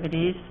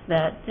activities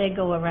that they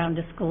go around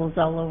to schools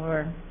all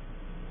over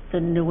the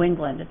New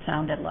England, it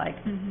sounded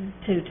like,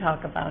 to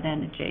talk about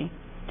energy.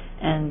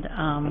 And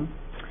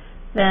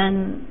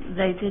then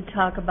they did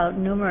talk about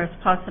numerous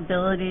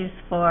possibilities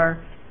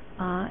for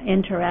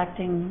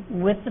interacting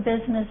with the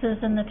businesses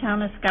in the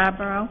town of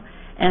Scarborough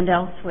and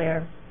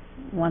elsewhere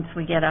once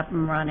we get up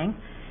and running.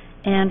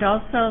 And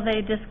also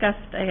they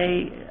discussed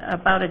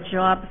about a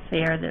job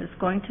fair that's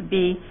going to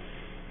be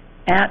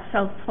at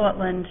South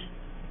Portland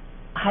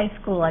High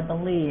School, I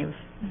believe,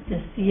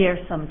 this year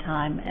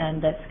sometime,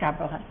 and that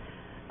Scarborough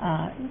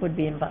would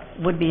be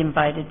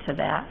invited to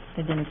that.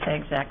 They didn't say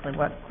exactly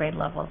what grade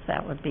levels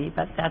that would be,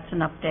 but that's an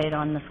update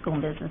on the School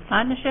and Business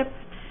Partnership.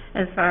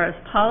 As far as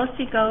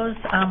policy goes,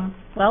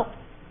 well,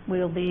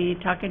 we'll be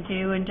talking to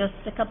you in just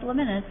a couple of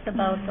minutes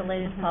about the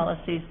latest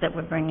policies that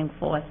we're bringing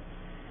forth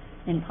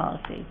in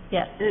policy.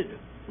 Yes?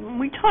 When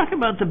we talk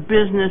about the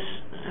business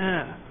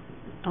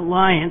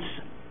alliance,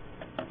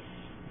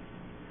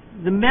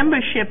 the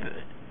membership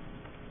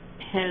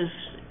has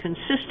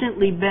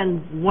consistently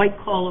been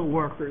white-collar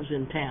workers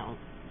in town.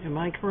 Am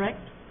I correct?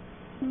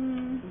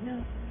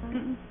 No.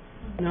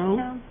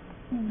 No?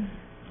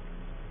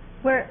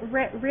 We're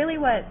really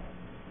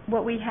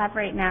what we have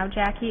right now,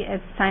 Jackie,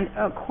 is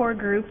a core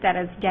group that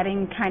is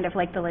getting kind of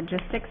like the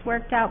logistics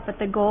worked out, but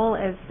the goal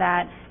is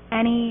that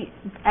any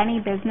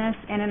business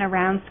in and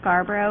around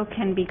Scarborough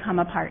can become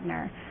a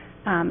partner.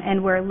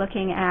 And we're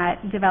looking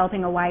at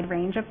developing a wide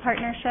range of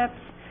partnerships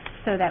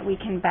so that we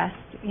can best,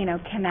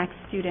 connect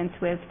students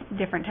with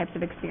different types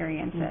of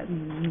experiences.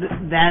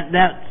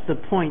 That's the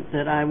point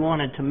that I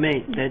wanted to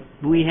make, that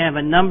we have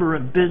a number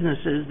of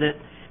businesses that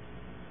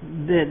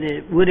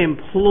it would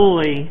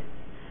employ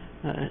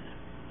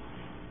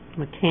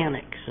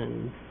mechanics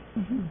and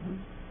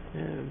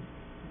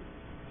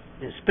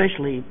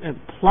especially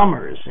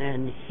plumbers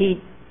and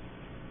heat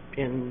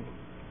and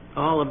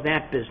all of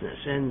that business.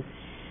 And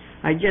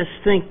I just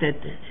think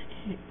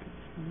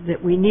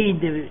that we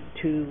need to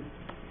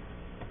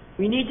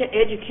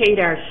educate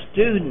our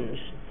students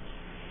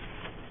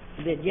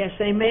that, yes,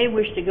 they may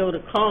wish to go to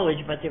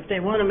college, but if they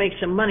want to make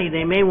some money,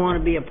 they may want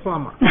to be a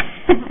plumber.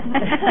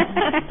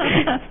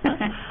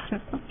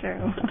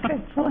 True.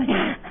 Good point.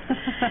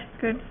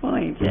 Good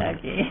point,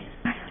 Jackie.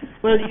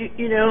 Well,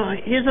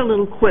 here's a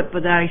little quip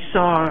that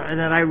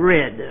I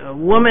read. A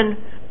woman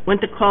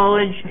went to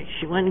college,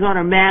 she went and got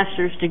her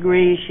master's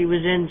degree, she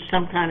was in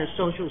some kind of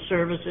social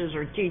services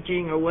or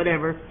teaching or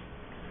whatever,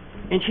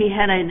 and she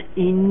had an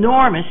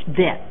enormous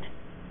debt.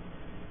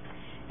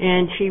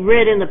 And she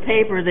read in the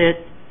paper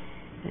that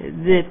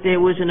there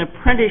was an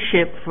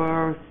apprenticeship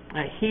for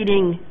a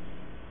heating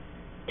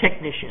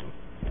technician,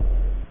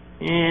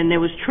 and there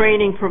was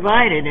training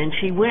provided, and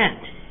she went,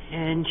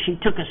 and she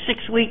took a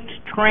 6-week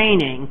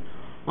training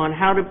on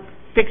how to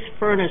fix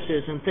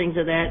furnaces and things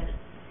of that,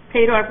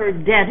 paid off her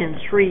debt in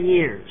 3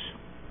 years.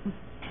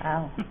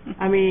 Wow.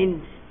 I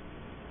mean,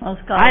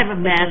 Most I have a colleges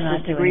are master's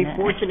not doing degree. that.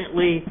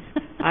 Fortunately,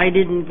 I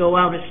didn't go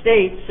out of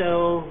state,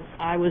 so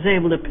I was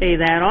able to pay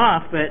that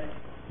off, but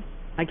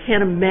I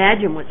can't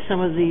imagine what some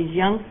of these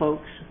young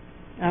folks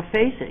are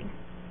facing.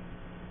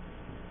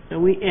 So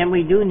we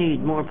do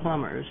need more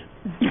plumbers.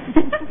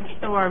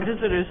 So our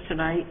visitors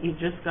tonight, you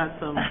just got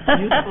some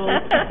useful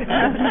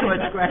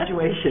towards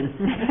graduation.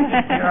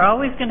 You're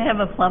always going to have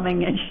a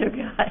plumbing issue,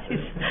 guys.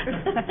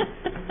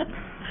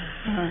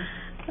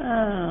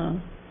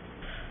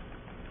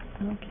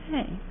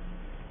 Okay.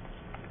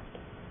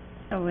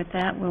 So with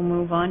that, we'll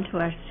move on to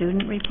our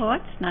student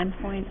reports,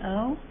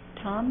 9.0.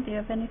 Tom, do you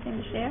have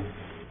anything to share?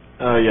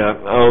 Yeah,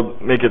 I'll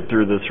make it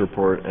through this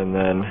report, and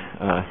then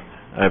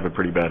I have a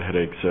pretty bad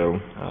headache, so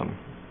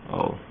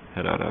I'll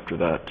head out after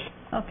that.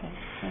 Okay,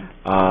 thanks.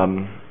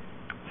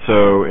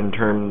 So in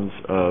terms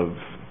of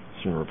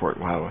student report,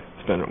 wow,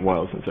 it's been a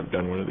while since I've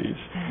done one of these.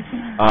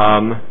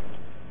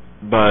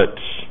 But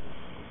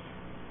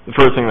the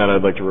first thing that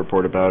I'd like to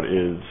report about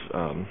is,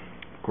 of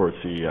course,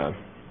 the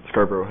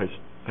Scarborough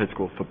High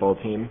School football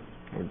team.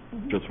 I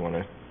just want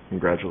to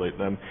congratulate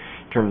them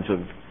in terms of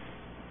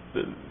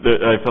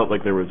I felt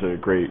like there was a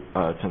great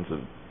sense of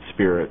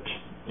spirit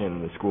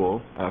in the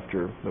school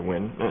after the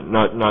win.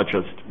 Not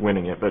just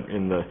winning it, but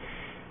in the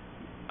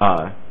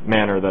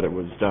manner that it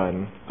was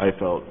done, I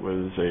felt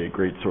was a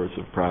great source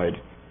of pride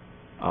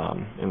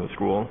in the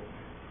school,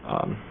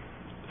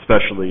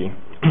 especially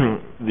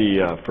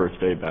the first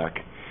day back.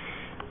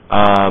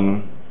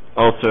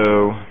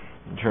 Also,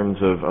 in terms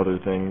of other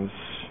things,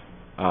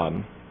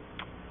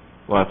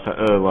 last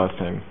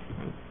time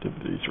I did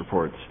these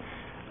reports,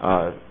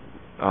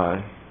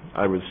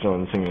 I was still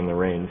in Singing in the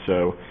Rain,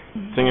 so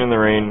Singing in the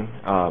Rain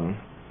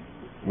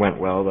went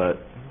well. That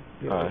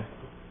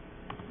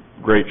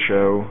great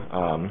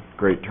show,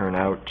 great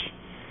turnout.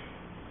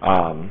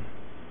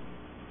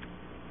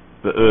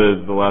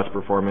 The last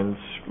performance,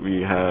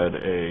 we had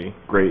a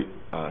great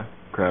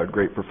crowd,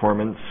 great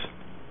performance.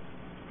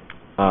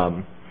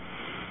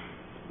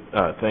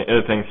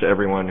 Thanks to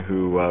everyone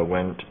who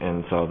went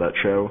and saw that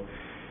show.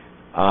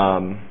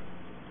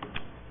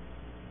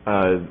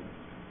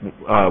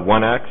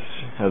 One X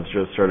has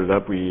just started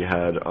up. We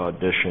had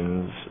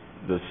auditions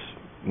this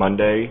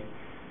Monday,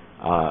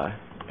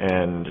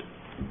 and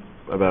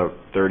about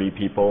 30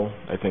 people,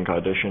 I think,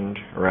 auditioned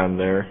around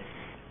there.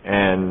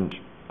 And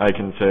I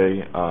can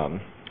say,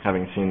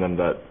 having seen them,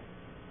 that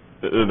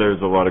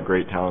there's a lot of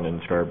great talent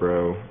in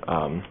Scarborough,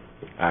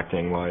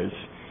 acting-wise.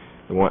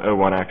 The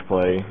one-act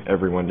play,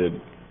 everyone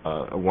did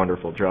a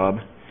wonderful job.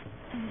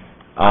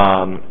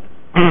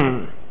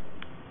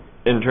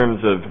 In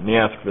terms of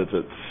NEASC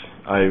visits,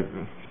 I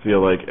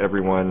feel like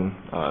everyone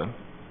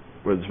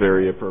was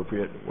very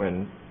appropriate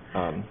when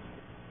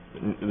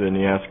the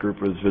NEASC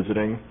group was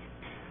visiting.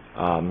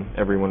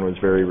 Everyone was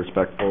very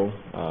respectful.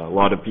 A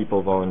lot of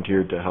people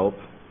volunteered to help.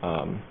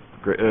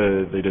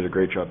 They did a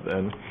great job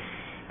then.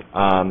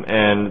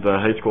 And the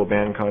high school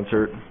band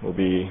concert will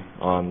be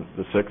on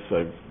the 6th.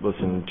 I've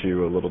listened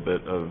to a little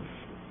bit of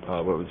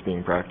what was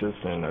being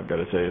practiced, and I've got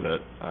to say that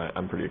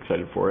I'm pretty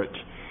excited for it.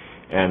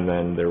 And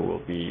then there will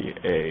be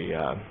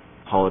a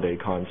holiday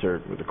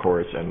concert with the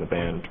chorus and the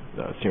band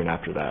soon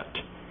after that.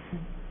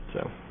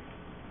 So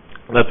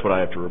that's what I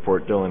have to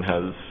report. Dylan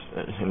has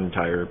an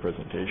entire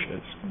presentation.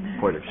 It's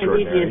quite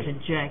extraordinary. I need to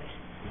interject.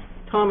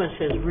 Thomas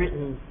has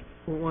written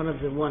one of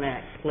the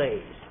one-act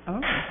plays. Oh.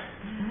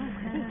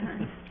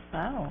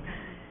 Wow.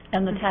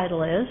 And the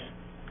title is?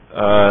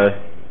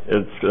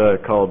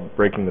 It's called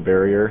Breaking the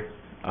Barrier.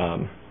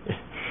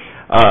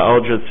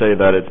 I'll just say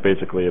that it's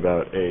basically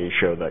about a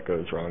show that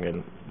goes wrong,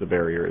 and the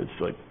barrier is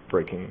like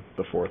breaking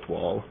the fourth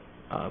wall.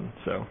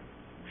 So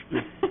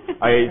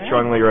I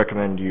strongly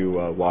recommend you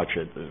watch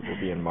it. It will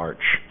be in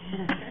March.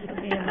 It'll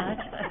be in March.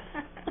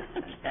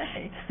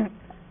 Okay. Thank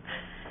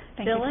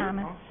you, Dylan?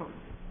 Thomas. Awesome.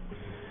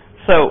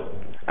 So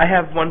I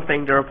have one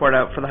thing to report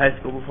out for the high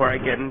school before I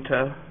get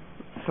into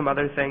some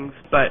other things,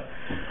 but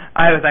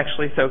I was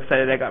actually so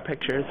excited I got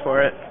pictures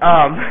for it.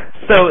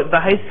 So the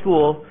high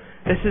school,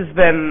 this has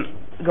been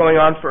going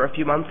on for a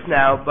few months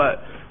now,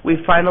 but we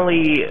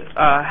finally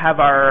have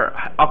our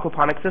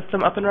aquaponic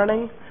system up and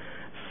running.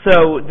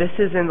 So this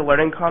is in the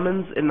Learning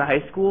Commons in the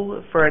high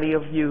school. For any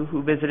of you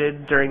who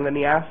visited during the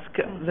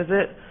NEASC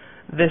visit,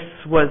 this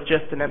was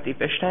just an empty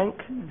fish tank.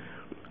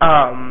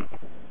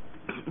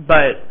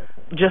 But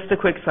just a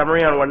quick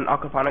summary on what an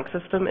aquaponic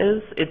system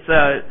is.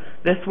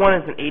 This one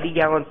is an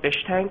 80-gallon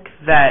fish tank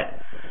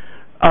that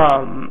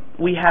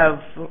we have.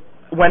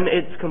 When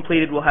it's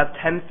completed, we'll have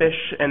 10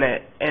 fish in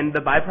it, and the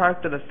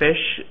byproduct of the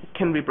fish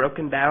can be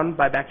broken down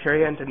by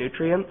bacteria into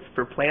nutrients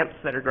for plants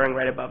that are growing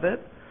right above it.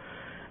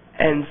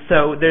 And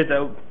so there's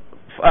a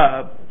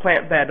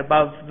plant bed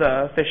above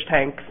the fish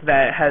tank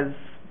that has,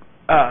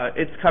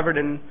 it's covered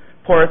in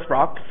porous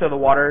rock so the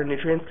water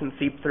nutrients can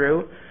seep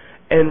through.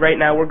 And right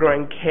now we're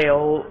growing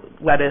kale,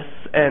 lettuce,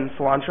 and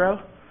cilantro.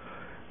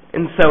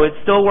 And so it's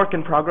still a work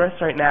in progress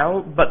right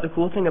now, but the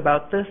cool thing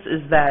about this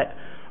is that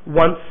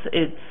once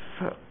it's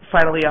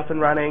finally up and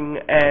running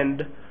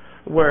and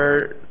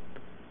we're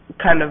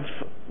kind of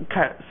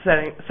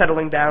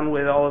settling down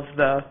with all of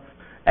the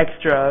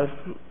extra,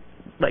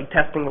 like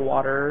testing the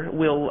water,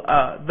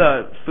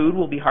 the food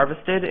will be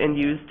harvested and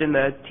used in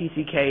the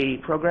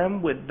TCK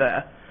program with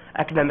the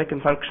Academic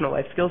and Functional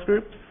Life Skills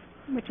groups.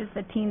 Which is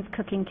the Teens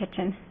Cooking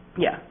Kitchen.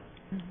 Yeah.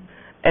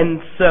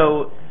 And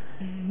so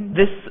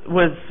this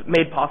was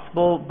made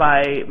possible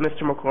by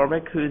Mr.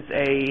 McCormick, who's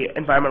a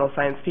environmental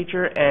science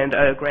teacher, and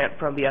a grant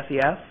from the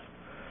SES,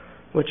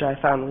 which I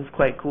found was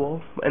quite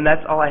cool. And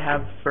that's all I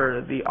have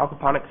for the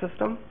aquaponic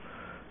system.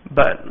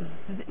 But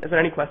is there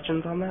any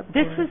questions on that?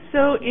 This is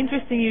so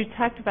interesting. You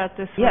talked about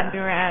this Yeah. when we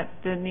were at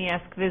the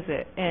NEASC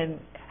visit, and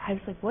I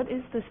was like, what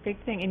is this big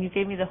thing? And you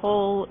gave me the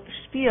whole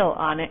spiel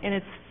on it, and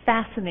it's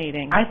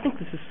fascinating. I think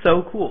this is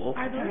so cool.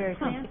 Are those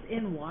plants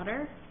in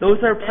water? Those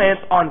are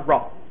plants on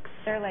rocks.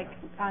 They're like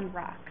on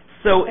rocks.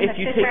 So And if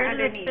the you fish take are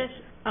underneath.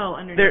 Oh,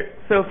 underneath.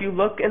 so if you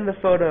look in the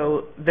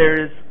photo,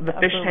 there's the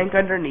fish Above. tank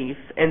underneath,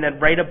 and then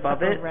right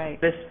above it, right.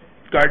 this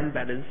garden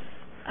bed is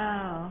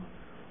Oh.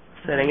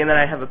 sitting, and then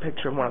I have a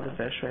picture of one of the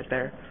fish right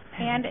there.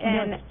 And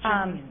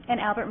in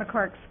Albert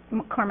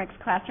McCormick's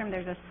classroom,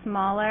 there's a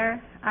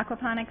smaller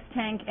aquaponics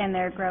tank, and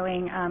they're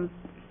growing,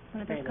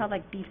 what are they called,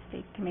 like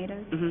beefsteak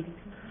tomatoes? Mm-hmm.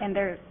 And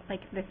they're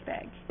like this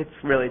big. It's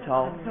really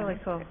tall. Really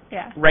cool.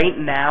 Yeah. Right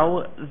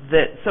now,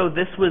 so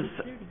this was,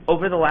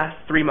 over the last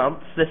 3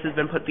 months, this has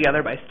been put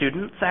together by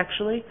students,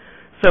 actually.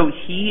 So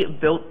he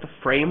built the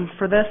frame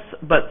for this,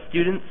 but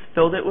students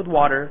filled it with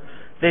water.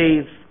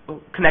 They've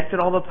connected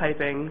all the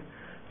piping.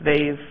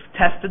 They've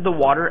tested the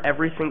water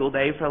every single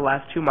day for the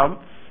last 2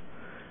 months.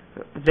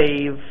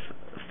 They've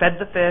fed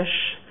the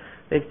fish.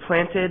 They've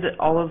planted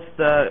all of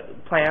the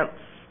plants.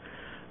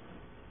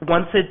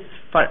 Once it's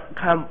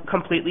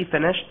completely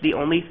finished, the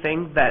only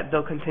thing that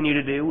they'll continue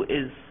to do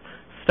is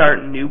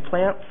start new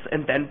plants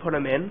and then put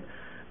them in.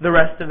 The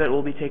rest of it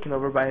will be taken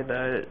over by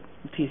the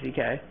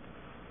TCK.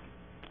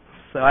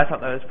 So I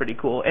thought that was pretty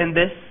cool. And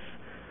this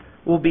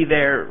will be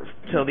there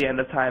till the end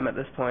of time at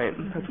this point.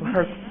 That's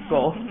our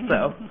goal.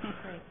 So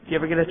if you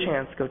ever get a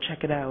chance, go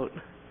check it out.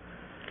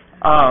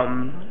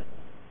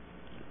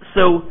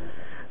 So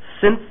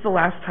since the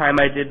last time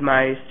I did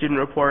my student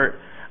report,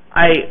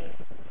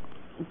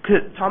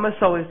 Thomas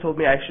always told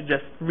me I should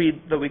just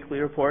read the weekly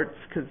reports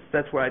because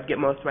that's where I'd get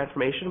most of my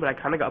information, but I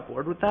kind of got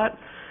bored with that.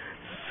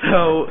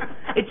 So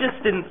it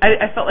just didn't,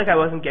 I felt like I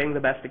wasn't getting the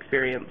best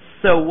experience.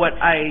 So what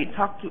I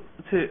talked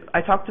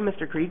to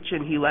Mr. Creech,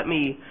 and he let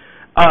me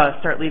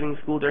start leaving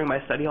school during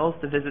my study halls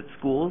to visit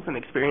schools and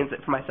experience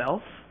it for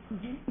myself.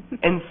 Mm-hmm.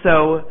 And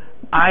so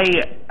I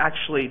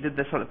actually did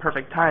this on the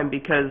perfect time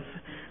because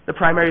the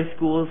primary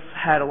schools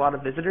had a lot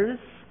of visitors.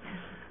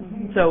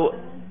 Mm-hmm. So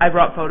I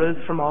brought photos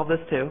from all of this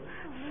too.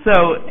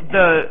 So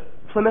the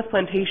Plymouth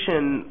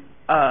Plantation,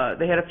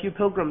 they had a few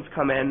pilgrims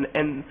come in,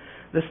 and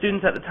the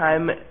students at the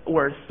time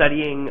were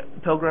studying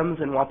pilgrims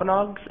and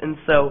Wampanoags, and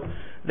so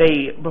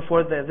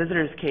before the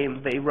visitors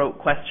came, they wrote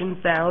questions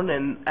down,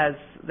 and as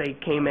they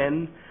came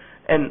in,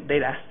 and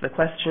they'd ask the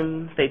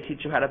questions, they'd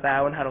teach them how to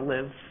bow and how to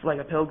live like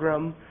a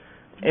pilgrim.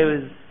 It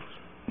was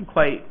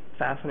quite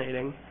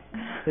fascinating.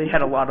 They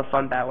had a lot of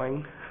fun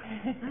bowing.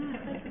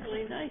 That's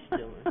really nice,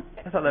 Dylan.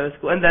 I thought that was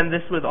cool. And then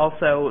this was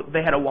also,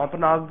 they had a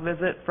Wampanoag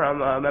visit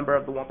from a member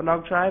of the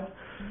Wampanoag tribe.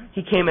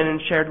 He came in and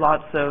shared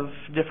lots of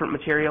different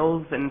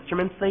materials and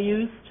instruments they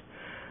used.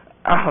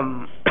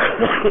 And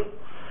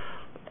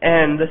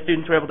the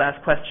students were able to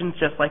ask questions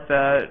just like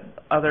the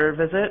other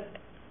visit.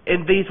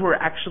 And these were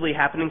actually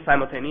happening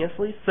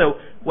simultaneously. So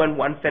when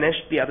one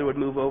finished, the other would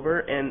move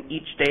over, and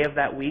each day of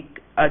that week,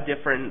 a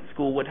different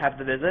school would have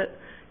the visit,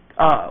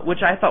 which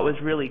I thought was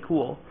really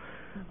cool.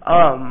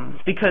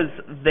 Because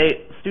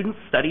students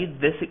studied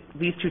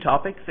these two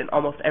topics in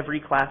almost every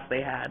class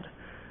they had.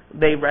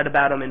 They read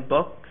about them in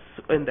books,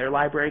 in their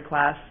library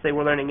class. They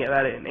were learning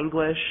about it in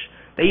English.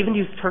 They even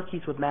used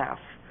turkeys with math.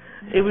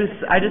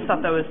 I just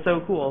thought that was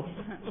so cool.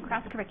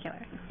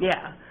 Cross-curricular.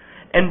 Yeah.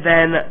 And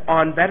then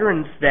on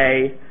Veterans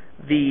Day,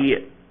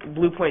 the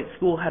Blue Point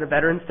School had a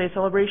Veterans Day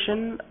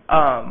celebration.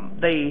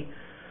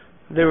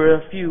 There were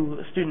a few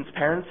students'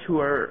 parents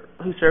who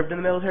served in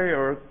the military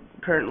or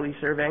currently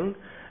serving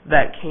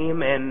that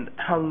came and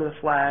hung the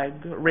flag,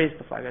 raised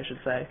the flag, I should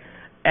say,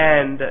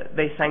 and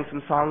they sang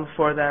some songs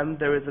for them.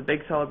 There was a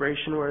big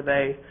celebration where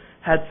they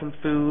had some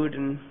food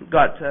and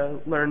got to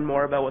learn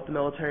more about what the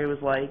military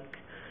was like,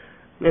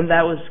 and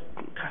that was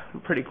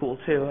pretty cool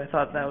too. I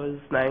thought that was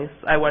nice.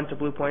 I went to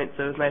Blue Point,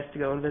 so it was nice to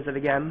go and visit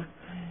again.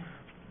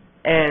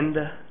 And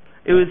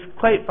it was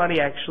quite funny,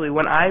 actually.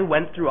 When I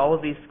went through all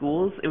of these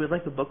schools, it was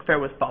like the book fair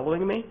was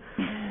following me.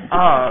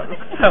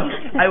 So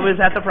I was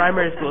at the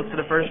primary schools for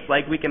the first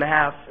week and a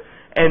half,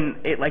 and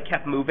it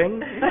kept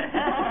moving.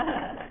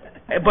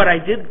 But I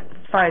did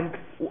find,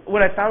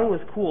 what I found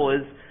was cool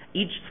is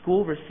each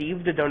school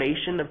received a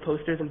donation of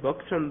posters and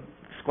books from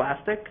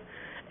Scholastic,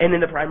 and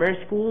in the primary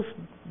schools,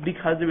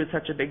 because it was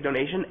such a big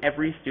donation,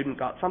 every student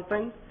got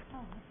something.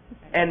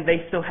 And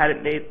they still had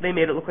it made, they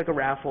made it look like a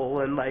raffle,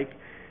 and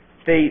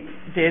they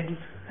did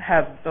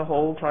have the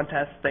whole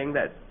contest thing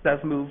that does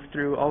move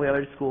through all the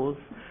other schools.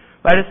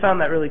 But I just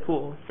found that really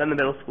cool. Then the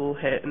middle school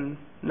hit, and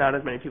not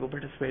as many people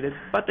participated,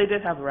 but they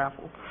did have a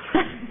raffle.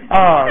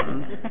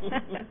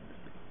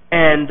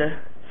 And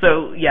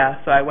so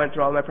I went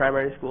through all my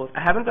primary schools.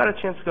 I haven't got a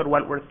chance to go to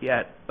Wentworth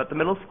yet, but the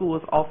middle school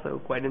was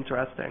also quite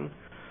interesting.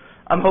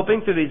 I'm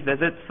hoping through these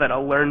visits that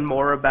I'll learn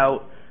more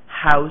about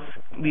how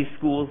these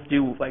schools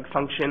do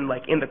function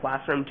in the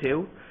classroom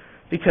too,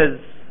 because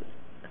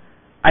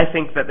I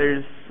think that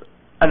there's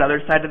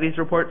another side of these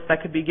reports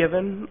that could be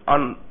given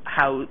on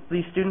how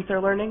these students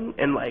are learning,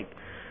 and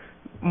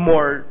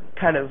more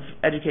kind of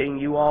educating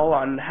you all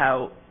on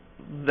how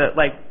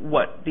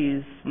what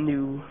these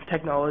new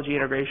technology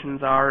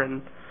integrations are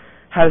and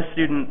how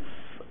students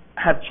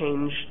have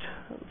changed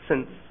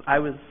since I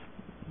was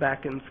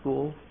back in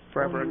school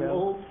forever ago.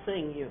 Old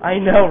thing, you. I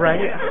know, right?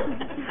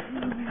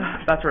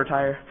 About to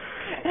retire.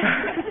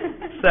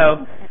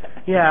 So,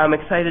 yeah, I'm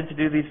excited to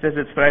do these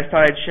visits, but I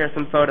thought I'd share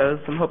some photos.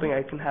 I'm hoping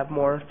I can have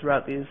more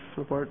throughout these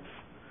reports.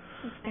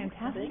 That's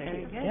fantastic.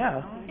 Very good.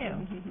 Yeah.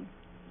 Thank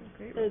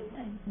you.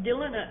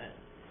 Dylan,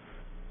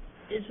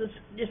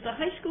 is the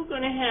high school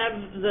going to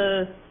have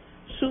the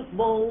soup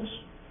bowls?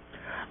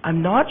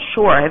 I'm not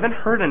sure. I haven't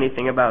heard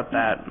anything about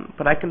that,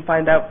 but I can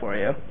find out for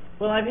you.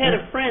 Well, I've had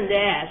a friend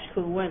ask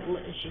who went,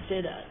 she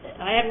said,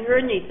 I haven't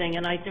heard anything,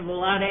 and I said,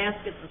 well, I'd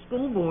ask at the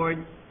school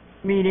board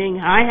meeting.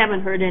 I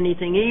haven't heard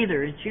anything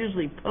either. It's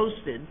usually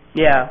posted.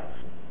 Yeah.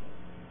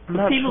 I'm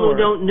For not people sure.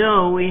 who don't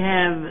know, we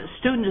have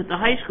students at the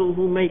high school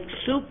who make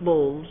soup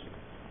bowls,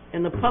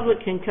 and the public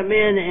can come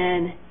in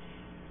and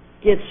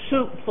get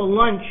soup for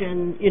lunch,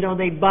 and, you know,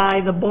 they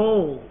buy the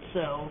bowl.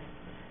 So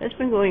that's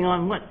been going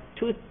on, what,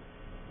 two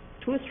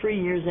or 3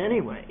 years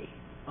anyway.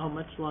 Oh,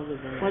 much longer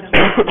than that. Much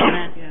longer than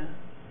that. Yeah.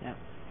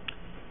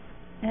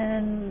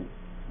 And,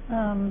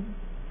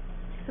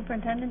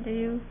 Superintendent, do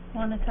you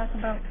want to talk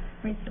about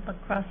Reach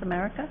Across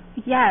America?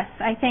 Yes,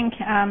 I think,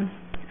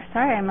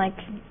 sorry, I'm like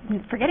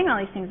forgetting all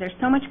these things. There's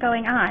so much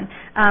going on.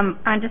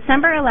 On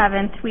December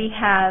 11th, we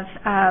have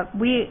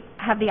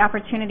the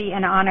opportunity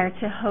and honor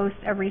to host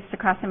a Reach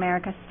Across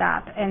America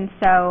stop. And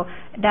so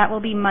that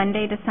will be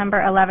Monday, December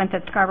 11th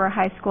at Scarborough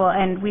High School.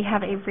 And we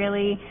have a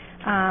really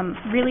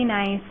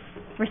nice,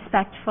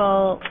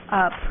 respectful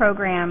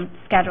program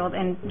scheduled,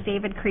 and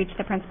David Creech,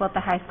 the principal at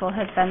the high school,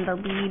 has been the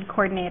lead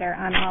coordinator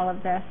on all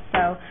of this.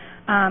 So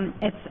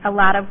it's a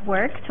lot of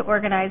work to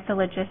organize the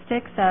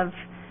logistics of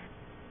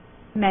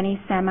many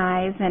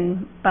semis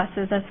and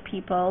buses of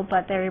people,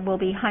 but there will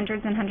be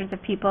hundreds and hundreds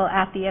of people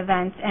at the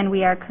event, and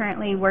we are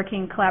currently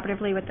working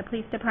collaboratively with the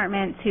police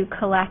department to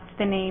collect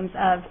the names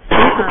of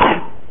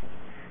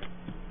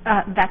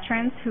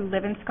veterans who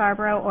live in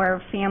Scarborough, or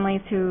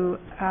families who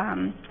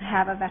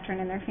have a veteran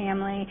in their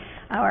family,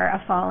 or a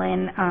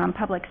fallen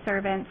public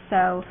servant.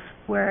 So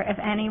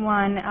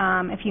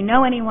if you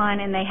know anyone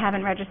and they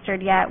haven't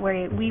registered yet,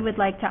 we would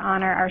like to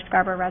honor our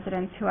Scarborough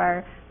residents who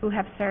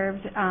have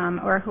served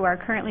or who are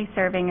currently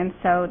serving, and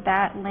so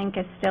that link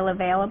is still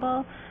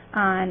available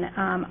on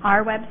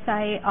our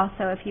website.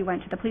 Also, if you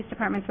went to the police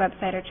department's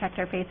website or checked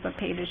our Facebook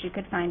pages, you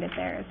could find it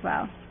there as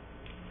well.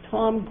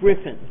 Tom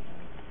Griffin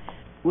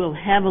will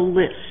have a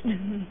list.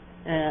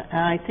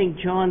 I think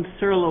John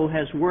Thurlow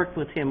has worked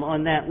with him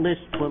on that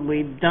list when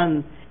we've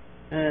done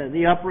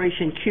the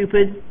Operation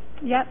Cupid.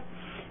 Yep.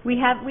 We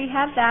have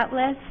that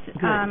list.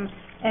 Good.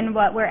 And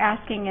what we're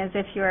asking is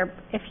if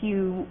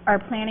you are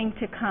planning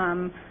to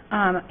come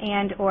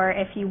and or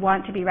if you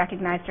want to be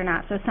recognized or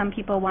not. So some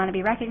people want to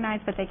be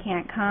recognized but they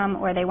can't come,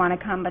 or they want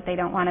to come but they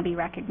don't want to be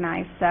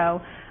recognized.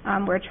 So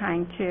we're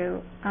trying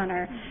to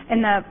honor.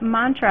 And the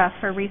mantra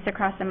for Reach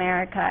Across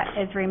America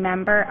is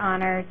remember,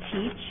 honor,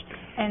 teach.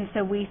 And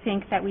so we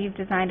think that we've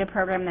designed a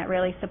program that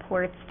really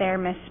supports their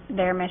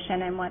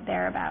mission and what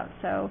they're about.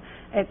 So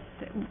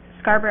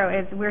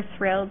we're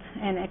thrilled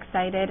and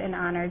excited and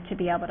honored to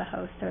be able to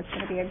host. So it's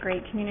going to be a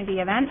great community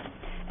event.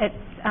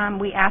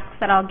 We ask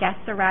that all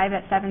guests arrive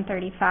at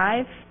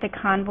 7:35. The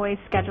convoy is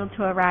scheduled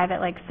to arrive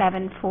at like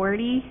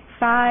 7:45,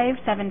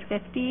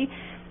 7:50.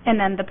 And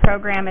then the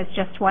program is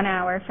just 1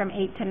 hour from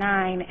 8 to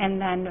 9.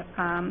 And then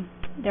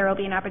there will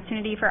be an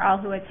opportunity for all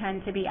who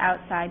attend to be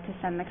outside to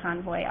send the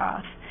convoy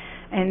off.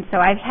 And so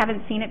I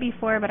haven't seen it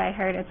before, but I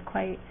heard it's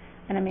quite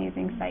an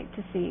amazing sight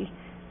to see.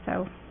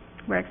 So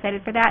we're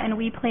excited for that, and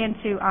we plan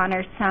to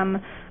honor some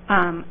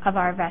of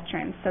our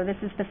veterans. So this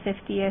is the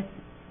 50th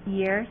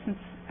year since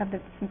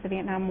the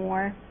Vietnam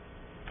War,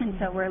 and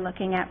so we're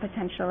looking at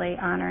potentially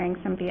honoring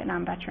some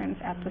Vietnam veterans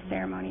at the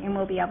ceremony, and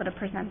we'll be able to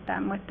present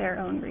them with their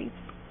own wreaths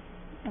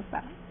as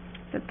well.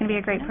 So it's going to be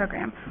a great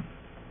program.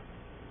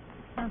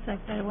 Sounds like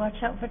they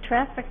watch out for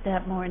traffic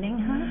that morning,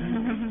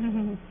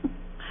 huh?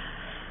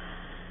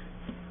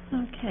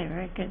 Okay,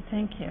 very good,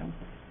 thank you.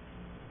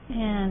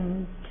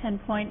 And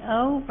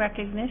 10.0,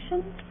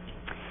 recognition?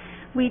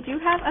 We do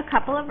have a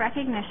couple of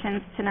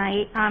recognitions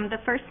tonight. The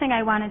first thing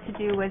I wanted to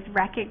do was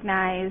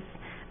recognize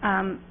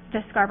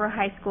the Scarborough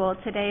High School.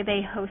 Today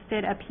they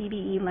hosted a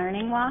PBE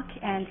learning walk,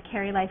 and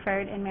Carrie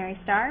Lyford and Mary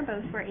Starr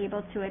both were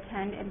able to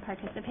attend and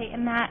participate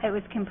in that. It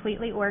was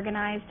completely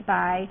organized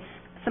by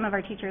some of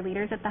our teacher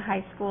leaders at the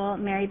high school,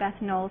 Mary Beth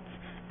Noltz,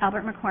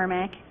 Albert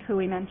McCormick, who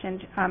we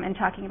mentioned in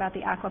talking about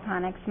the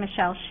aquaponics,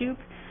 Michelle Shoup,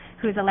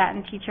 who's a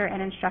Latin teacher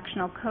and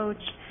instructional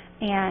coach,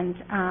 and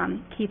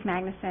Keith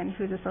Magnuson,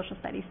 who's a social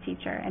studies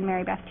teacher, and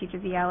Mary Beth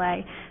teaches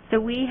ELA. So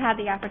we had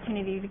the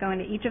opportunity to go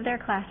into each of their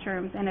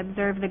classrooms and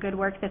observe the good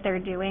work that they're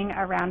doing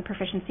around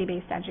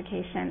proficiency-based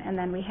education, and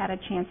then we had a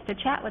chance to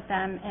chat with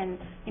them and,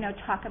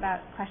 talk about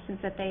questions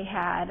that they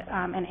had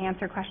and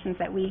answer questions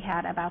that we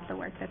had about the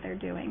work that they're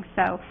doing.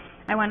 So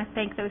I want to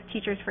thank those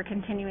teachers for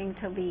continuing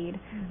to lead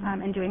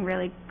and doing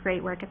really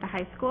great work at the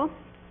high school.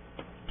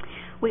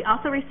 We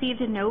also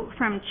received a note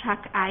from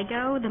Chuck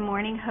Igo, the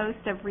morning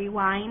host of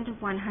Rewind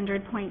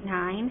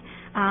 100.9,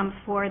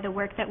 for the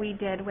work that we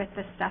did with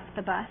the Stuff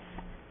the Bus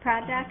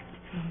project.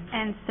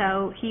 And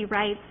so he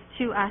writes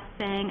to us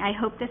saying, I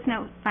hope this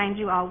note finds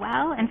you all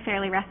well and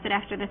fairly rested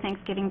after the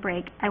Thanksgiving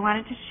break. I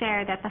wanted to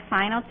share that the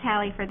final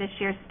tally for this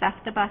year's Stuff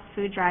the Bus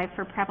food drive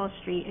for Preble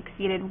Street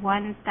exceeded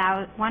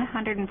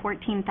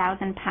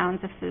 114,000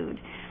 pounds of food.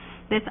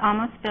 This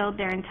almost filled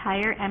their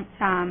entire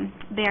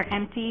their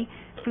empty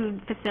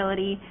food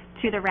facility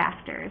to the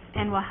rafters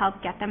and will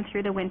help get them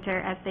through the winter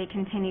as they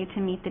continue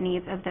to meet the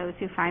needs of those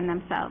who find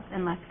themselves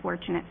in less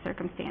fortunate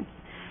circumstances.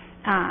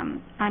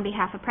 On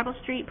behalf of Preble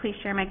Street, please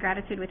share my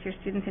gratitude with your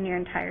students and your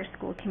entire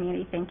school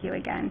community. Thank you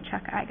again,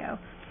 Chuck Igo.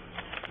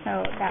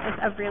 So that was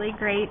a really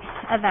great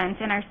event,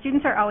 and our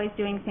students are always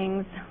doing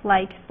things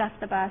like Stuff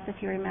the Bus,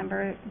 if you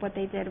remember what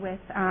they did with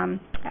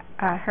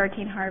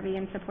Hurricane Harvey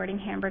and supporting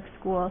Hamburg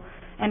School.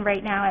 And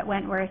right now at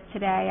Wentworth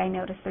today, I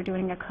noticed they're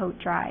doing a coat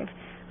drive,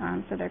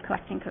 so they're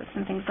collecting coats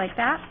and things like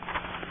that.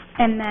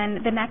 And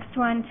then the next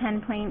one,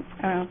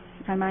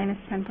 mine is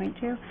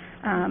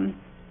 10.2,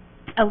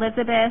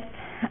 Elizabeth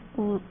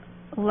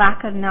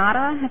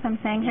Lacagnata, if I'm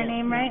saying her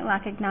name right,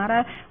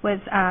 Lacagnata, was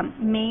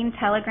Maine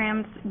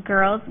Telegram's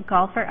Girls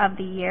Golfer of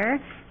the Year.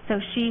 So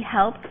she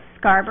helped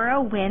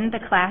Scarborough win the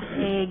Class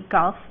A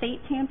Golf State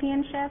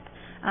Championship.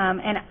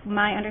 And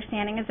my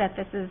understanding is that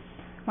this is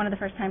one of the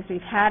first times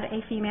we've had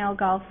a female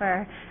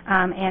golfer,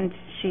 and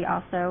she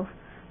also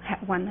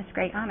won this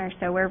great honor.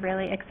 So we're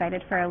really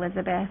excited for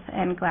Elizabeth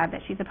and glad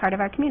that she's a part of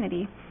our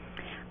community.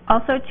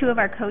 Also, 2 of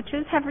our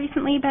coaches have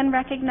recently been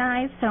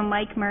recognized. So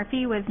Mike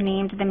Murphy was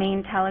named the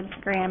Maine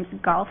Telegram's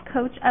Golf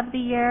Coach of the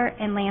Year,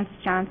 and Lance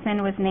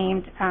Johnson was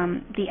named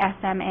the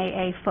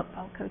SMAA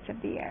Football Coach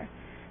of the Year.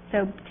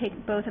 So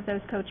both of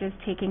those coaches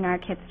taking our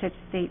kids to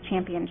state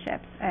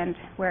championships, and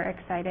we're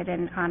excited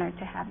and honored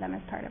to have them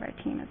as part of our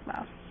team as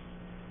well.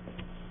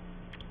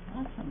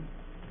 Awesome.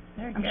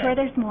 Very I'm good. sure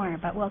there's more,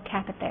 but we'll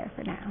cap it there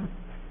for now.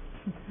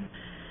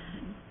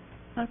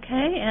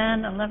 Okay,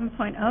 and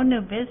 11.0,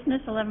 new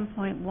business,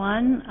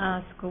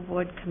 11.1, school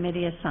board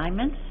committee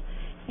assignments.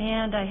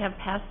 And I have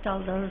passed all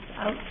those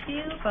out to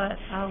you, but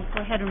I'll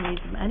go ahead and read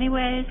them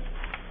anyways.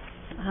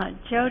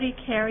 Jody,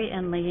 Carrie,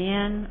 and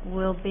Leanne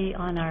will be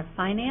on our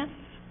finance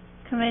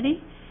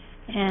committee,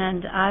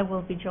 and I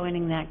will be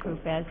joining that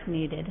group as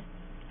needed,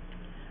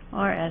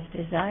 or as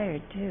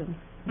desired, too.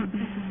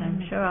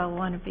 I'm sure I'll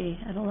want to be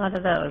at a lot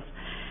of those.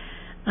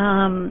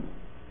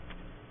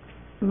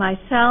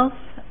 Myself,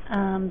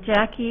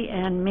 Jackie,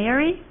 and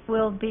Mary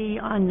will be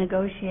on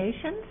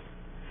negotiations,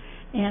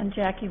 and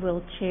Jackie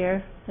will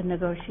chair the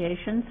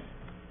negotiations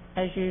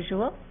as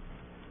usual.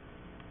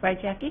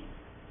 Right, Jackie?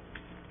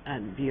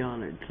 I'd be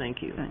honored,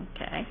 thank you.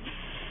 Okay.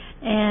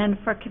 And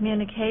for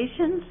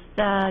communications,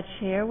 the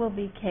chair will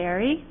be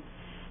Carrie,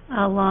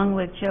 along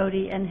with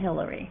Jody and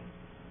Hillary.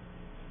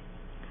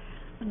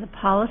 The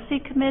policy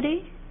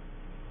committee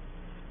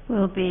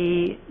will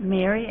be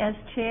Mary as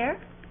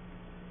chair,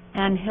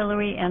 and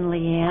Hillary and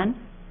Leanne.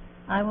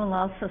 I will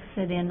also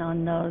sit in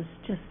on those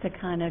just to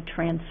kind of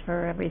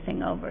transfer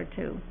everything over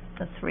to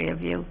the 3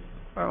 of you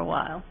for a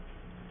while.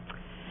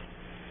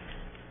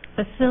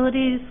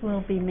 Facilities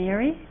will be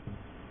Mary.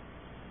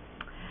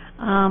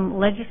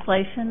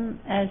 Legislation,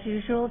 as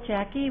usual,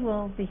 Jackie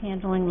will be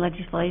handling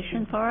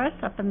legislation for us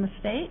up in the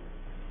state.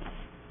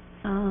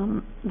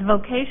 The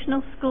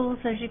vocational schools,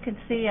 as you can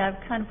see, I've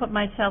kind of put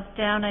myself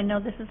down. I know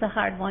this is a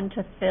hard one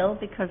to fill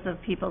because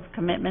of people's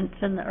commitments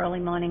in the early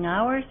morning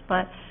hours,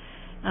 but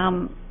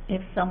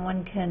if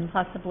someone can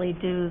possibly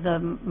do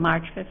the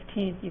March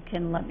 15th, you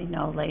can let me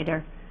know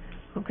later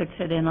who could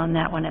sit in on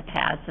that one at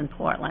Paz in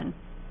Portland.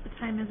 What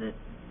time is it?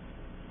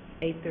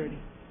 8:30.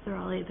 They're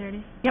all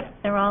 8:30? Yep,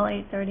 they're all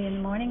 8:30 in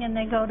the morning, and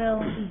they go till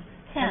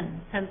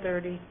 10.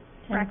 10:30.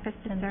 Breakfast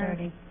is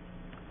 10:30.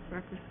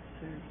 Breakfast is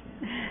served.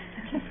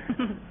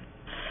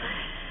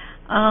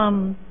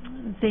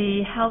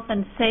 The Health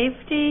and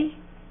Safety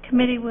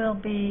Committee will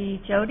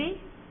be Jody.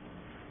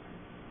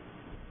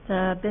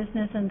 The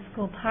Business and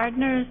School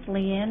Partners,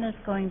 Leanne is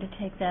going to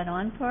take that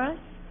on for us.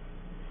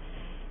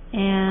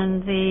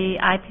 And the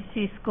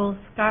IPC School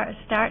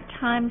Start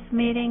Times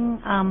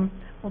meeting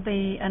will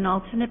be an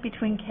alternate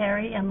between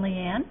Carrie and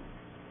Leanne.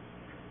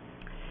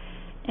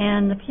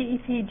 And the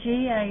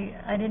PEPG,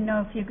 I didn't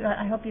know if you got,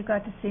 I hope you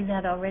got to see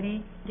that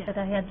already, that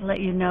I had to let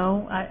you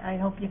know. I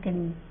hope you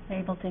can be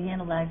able to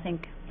handle that. I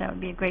think that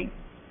would be a great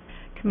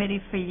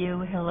committee for you,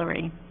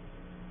 Hillary.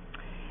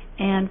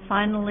 And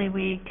finally,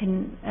 we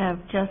can have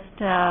just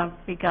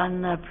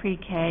begun the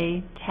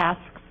pre-K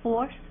task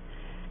force,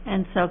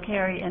 and so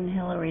Carrie and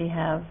Hillary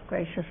have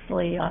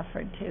graciously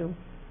offered to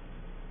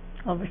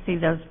oversee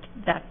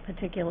that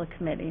particular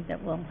committee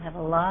that will have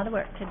a lot of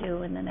work to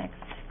do in the next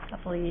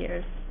couple of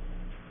years.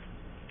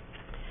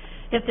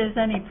 If there's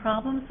any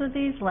problems with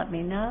these, let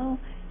me know.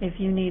 If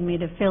you need me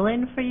to fill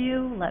in for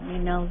you, let me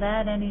know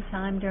that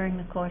anytime during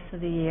the course of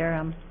the year.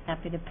 I'm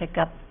happy to pick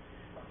up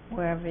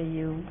wherever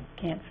you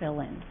can't fill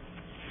in.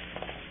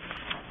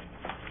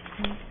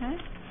 Okay.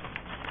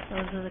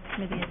 Those are the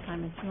committee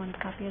assignments. You want a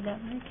copy of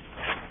that, Mike?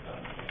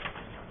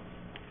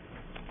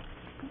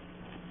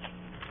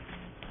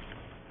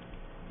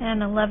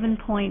 And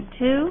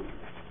 11.2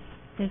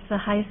 is the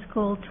high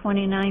school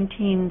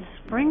 2019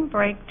 spring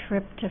break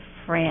trip to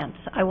France.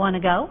 I want to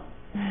go.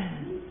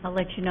 I'll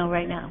let you know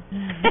right now.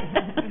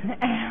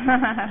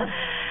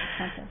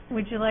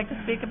 Would you like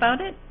to speak about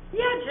it?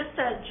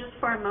 Just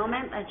for a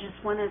moment, I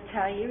just want to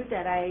tell you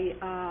that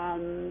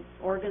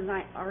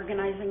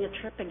organizing a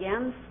trip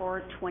again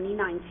for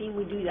 2019.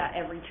 We do that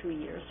every 2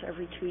 years.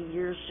 Every 2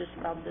 years, just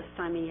about this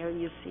time of year,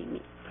 you see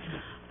me.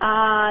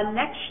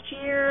 Next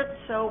year,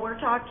 so we're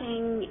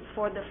talking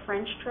for the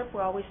French trip,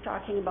 we're always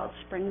talking about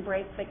spring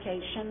break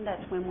vacation.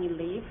 That's when we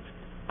leave.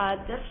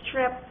 This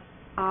trip,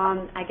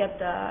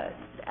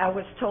 I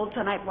was told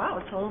tonight, wow,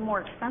 it's a little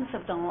more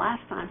expensive than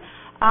last time.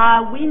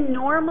 We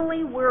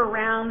normally, we're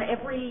around,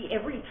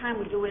 every time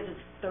we do it, it's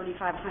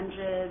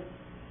 $3,500,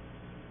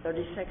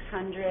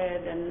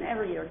 $3,600, and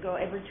every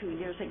 2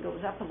 years it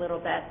goes up a little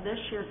bit. This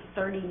year's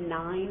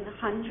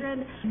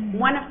 $3,900.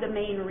 One of the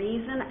main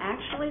reason,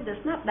 actually,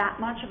 there's not that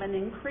much of an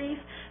increase.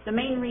 The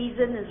main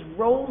reason is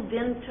rolled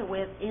into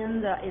it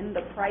in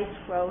the price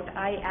quote.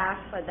 I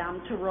asked for them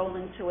to roll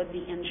into it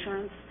the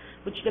insurance,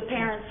 which the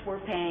parents were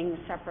paying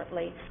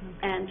separately,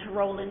 and to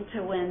roll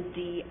into it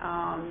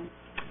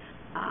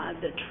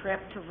the trip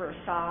to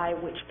Versailles,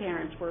 which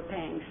parents were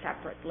paying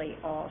separately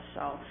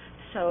also.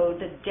 So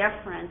the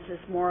difference is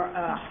more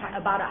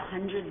about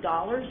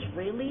 $100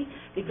 really,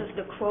 because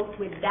the quote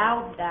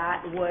without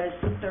that was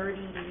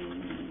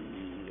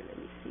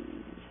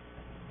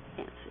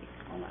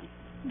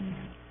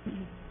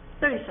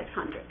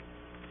 $3,600.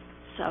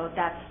 So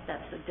that's the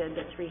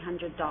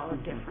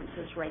 $300 difference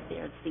is right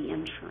there. It's the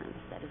insurance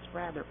that is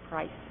rather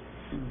pricey,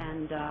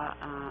 and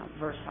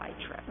Versailles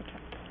trip.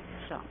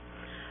 So.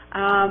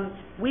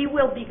 We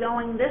will be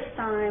going this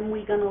time,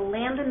 we're going to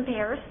land in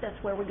Paris,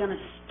 that's where we're going to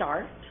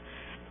start,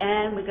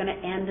 and we're going to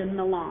end in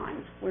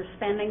Milan. We're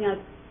spending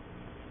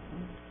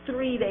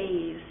 3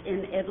 days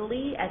in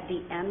Italy at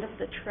the end of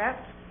the trip.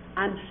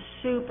 I'm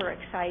super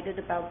excited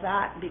about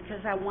that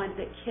because I want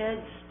the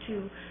kids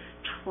to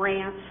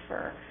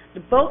transfer.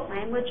 Both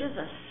languages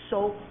are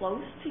so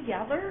close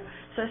together,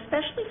 so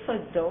especially for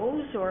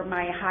those or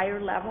my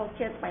higher level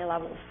kids, my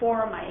level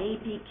 4, my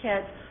AP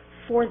kids,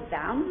 for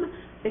them,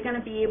 they're going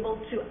to be able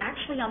to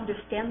actually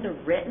understand the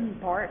written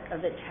part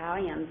of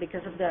Italian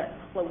because of the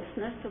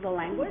closeness to the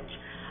language.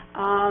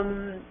 So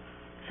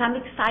I'm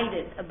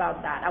excited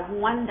about that. I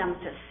want them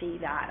to see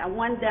that. I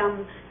want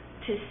them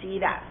to see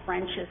that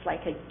French is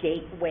like a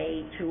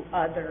gateway to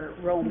other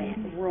romance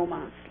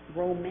language.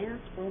 How do you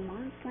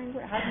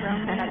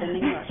say that in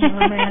English? I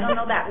don't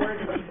know that word.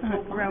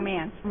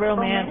 Romance.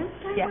 Language?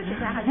 Yeah. Is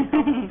that how you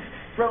call it?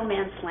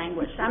 Romance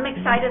language. So I'm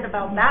excited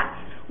about that.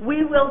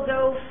 We will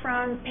go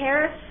from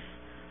Paris,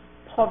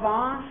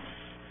 Provence,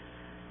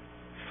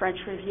 French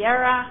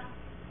Riviera,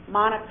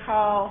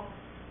 Monaco,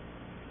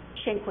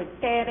 Cinque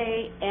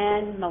Terre,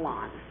 and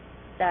Milan.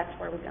 That's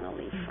where we're going to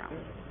leave from.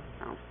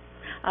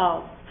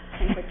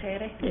 Cinque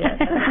Terre? Yes.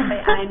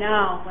 I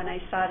know. When I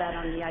saw that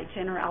on the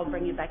itinerary, I'll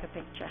bring you back a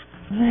picture.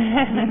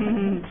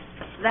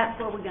 That's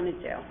what we're going to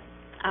do.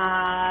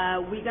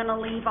 We're going to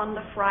leave on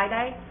the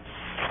Friday.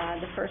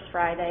 The first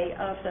Friday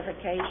of the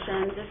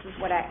vacation. This is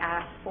what I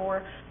asked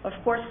for. Of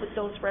course, with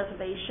those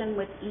reservations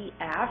with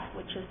EF,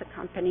 which is the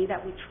company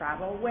that we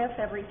travel with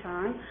every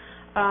time,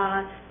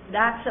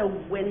 that's a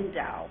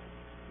window.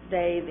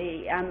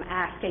 I'm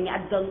asking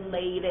at the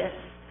latest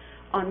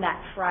on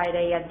that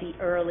Friday, at the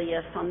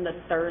earliest on the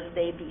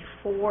Thursday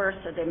before,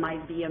 so there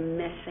might be a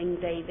missing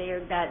day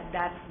there.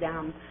 That's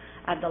them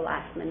at the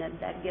last minute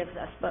that gives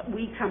us. But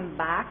we come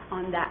back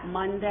on that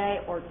Monday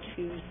or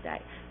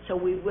Tuesday. So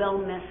we will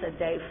miss a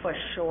day for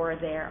sure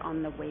there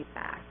on the way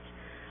back.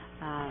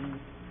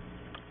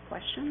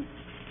 Questions?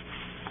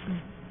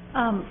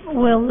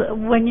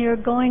 When you're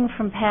going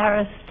from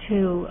Paris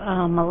to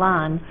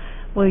Milan,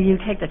 will you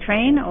take the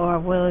train or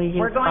will you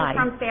We're fly?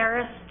 going from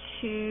Paris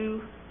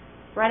to,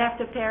 right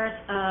after Paris,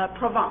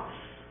 Provence.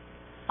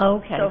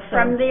 Okay. So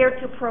from there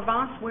to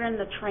Provence, we're in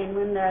the train,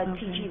 we're in the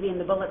TGV, in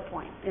the bullet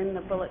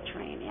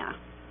train, yeah.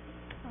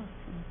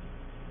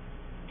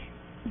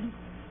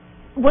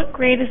 What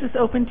grade is this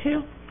open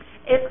to?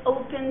 It's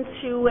open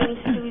to any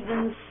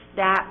students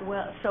that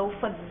will, so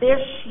for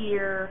this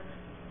year,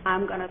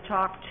 I'm going to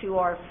talk to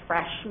our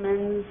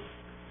freshmen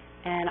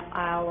and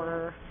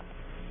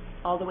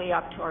all the way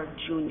up to our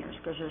juniors,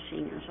 because our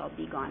seniors will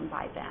be gone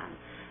by then.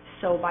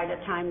 So by the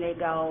time they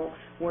go,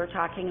 we're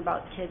talking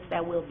about kids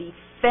that will be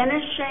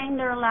finishing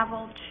their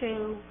level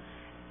 2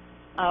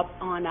 up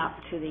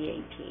to the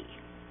AP.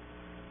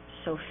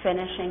 So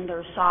finishing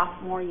their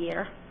sophomore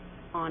year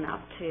on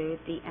up to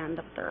the end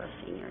of their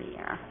senior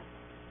year.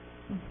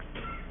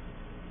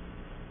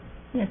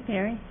 Yes,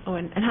 Mary? Oh,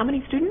 and how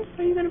many students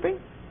are you going to bring?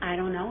 I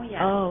don't know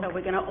yet. Oh. So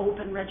we're going to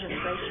open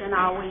registration.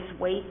 I always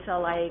wait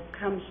till I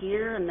come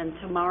here, and then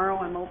tomorrow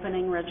I'm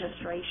opening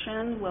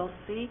registration. We'll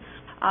see.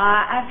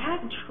 I've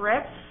had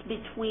trips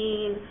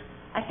between,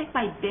 I think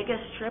my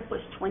biggest trip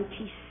was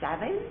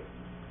 27.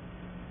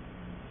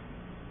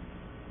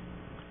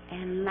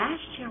 And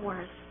last year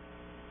was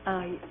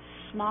a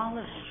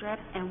smallest trip,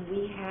 and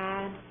we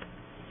had,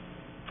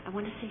 I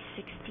want to say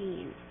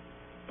 16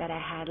 that I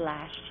had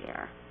last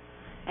year.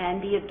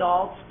 And the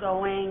adults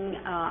going,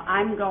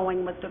 I'm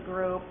going with the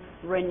group,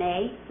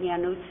 Renee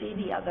Mianuzzi,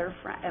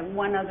 and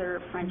one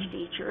other French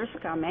teacher is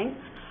coming.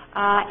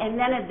 And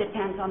then it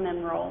depends on the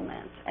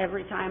enrollment.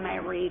 Every time I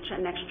reach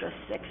an extra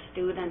 6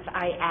 students,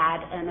 I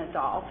add an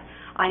adult.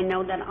 I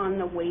know that on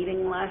the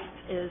waiting list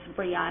is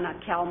Brianna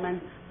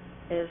Kelman,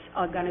 is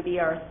going to be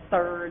our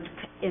 3rd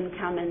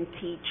incoming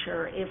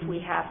teacher if we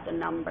have the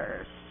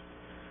numbers.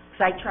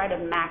 So I try to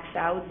max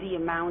out the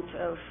amount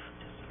of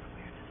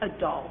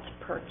adults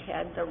per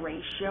kid. The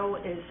ratio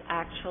is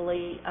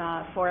actually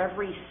for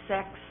every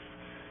 6,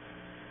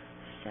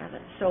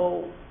 7.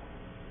 So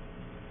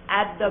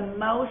at the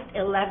most,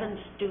 11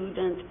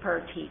 students per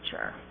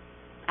teacher,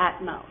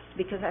 at most.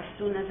 Because as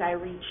soon as I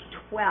reach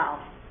 12,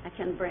 I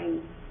can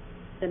bring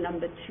the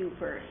number 2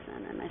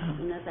 person. And as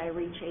soon as I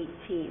reach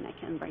 18, I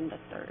can bring the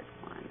 3rd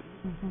one.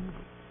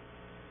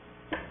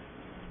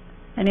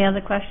 Any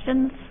other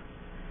questions?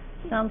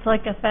 Sounds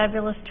like a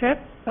fabulous trip.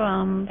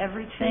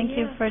 Every 2 Thank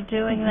you years. for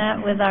doing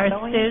that with our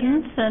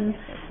students and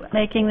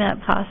making that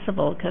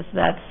possible, because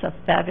that's a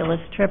fabulous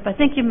trip. I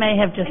think you may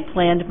have just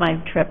planned my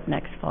trip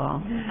next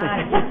fall.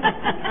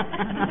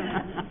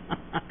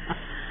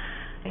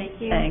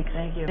 Thank you. Thanks.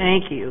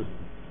 Thank you.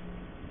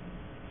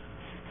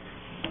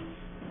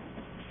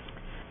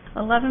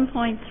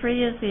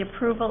 11.3 is the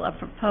approval of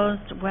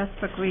proposed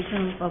Westbrook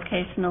Regional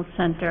Vocational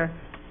Center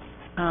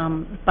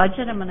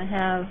budget. I'm going to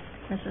have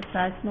Mrs.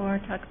 Sizemore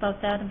talk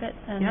about that a bit.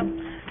 Yep.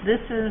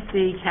 This is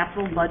the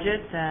capital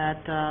budget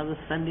that the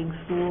sending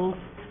schools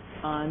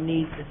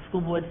the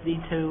school boards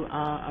need to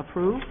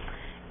approve,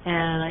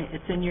 and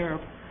it's in your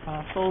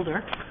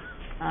folder.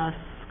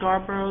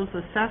 Scarborough's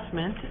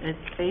assessment,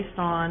 it's based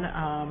on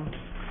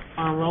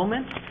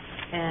enrollment,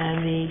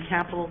 and the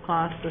capital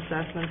cost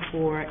assessment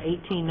for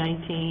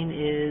 18-19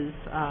 is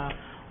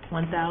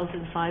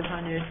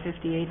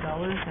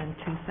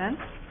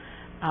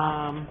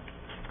 $1,558.02.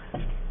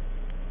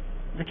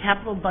 The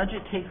capital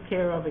budget takes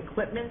care of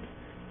equipment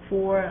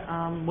for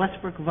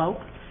Westbrook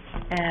Voc,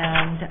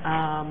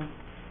 and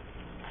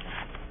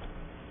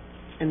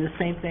the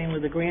same thing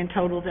with the grand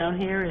total down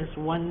here is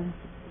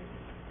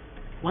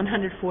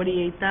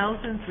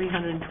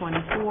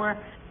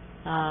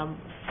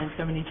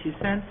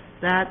 $148,324.72.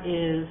 That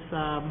is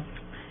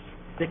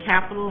the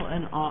capital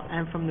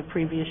and from the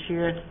previous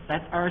year.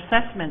 That's our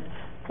assessment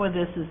for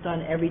this is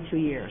done every 2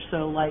 years.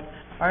 So like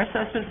our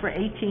assessment for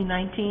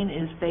 18-19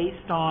 is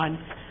based on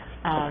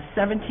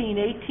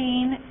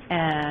 17-18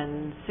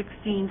 and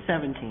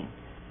 16-17.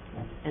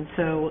 And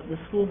so the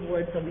school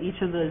boards of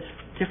each of those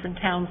different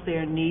towns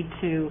there need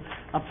to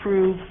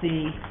approve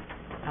the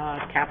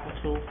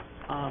capital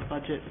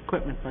budget,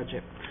 equipment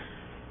budget.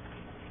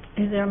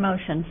 Is there a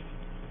motion?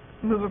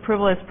 Move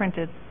approval as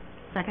printed.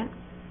 Second.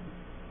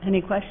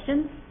 Any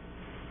questions?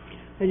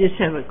 I just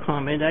have a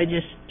comment. I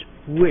just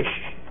wish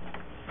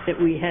that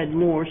we had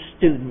more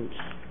students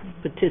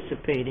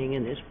participating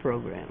in this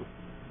program.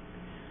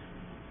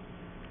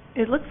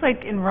 It looks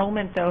like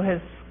enrollment, though,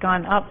 has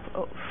gone up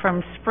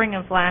from spring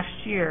of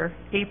last year.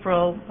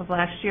 April of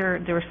last year,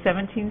 there were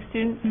 17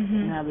 students.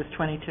 Now there's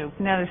 22.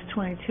 Now there's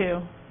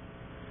 22.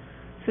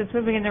 So it's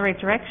moving in the right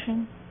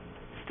direction.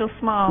 Still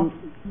small.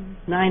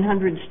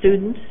 900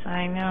 students?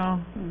 I know.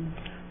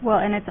 Well,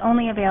 and it's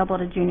only available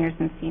to juniors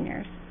and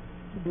seniors.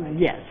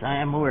 Yes, I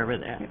am aware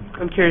of that.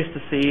 I'm curious to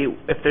see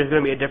if there's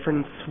going to be a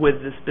difference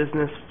with this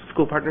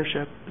business-school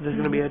partnership. If there's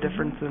going to be a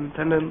difference in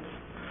attendance.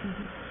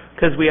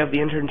 Because we have the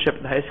internship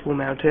at the high school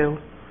now, too.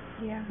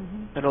 Yeah.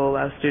 That'll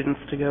allow students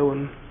to go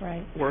and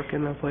Right. work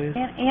in a place.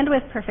 And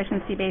with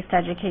proficiency-based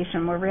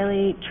education, we're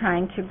really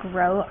trying to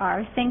grow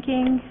our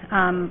thinking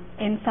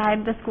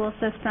inside the school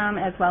system,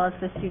 as well as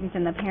the students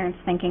and the parents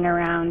thinking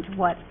around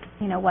what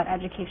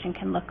education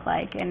can look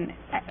like. And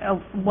a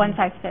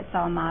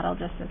one-size-fits-all model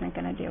just isn't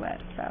going to do it,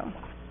 so.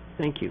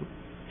 Thank you.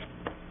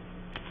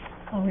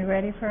 Are we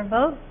ready for a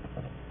vote?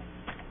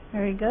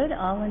 Very good.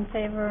 All in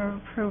favor of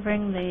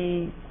approving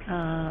the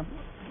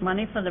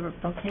money for the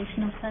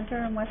vocational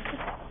center in Westbrook?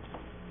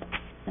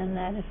 And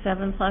that is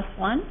 7 plus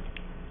 1.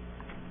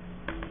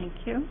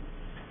 Thank you.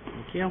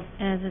 Thank you.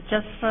 And is it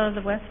just for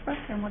the Westbrook,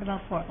 and what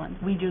about Portland?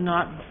 We do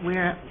not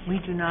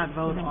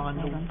vote on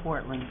the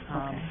Portland.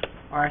 Okay.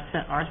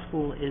 Our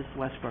school is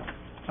Westbrook.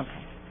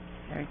 Okay,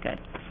 very good.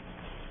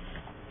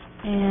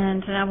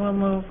 And now we'll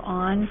move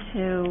on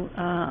to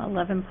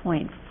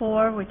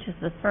 11.4, which is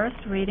the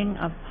first reading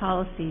of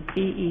policy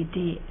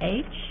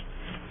BEDH.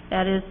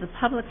 That is the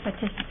public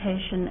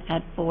participation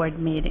at board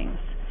meetings.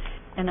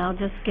 And I'll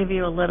just give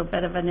you a little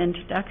bit of an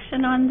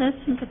introduction on this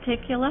in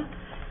particular.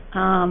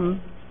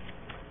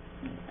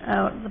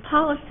 The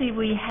policy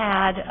we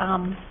had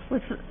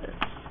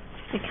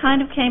it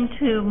kind of came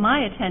to my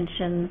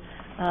attention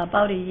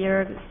about a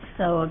year or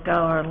so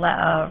ago, or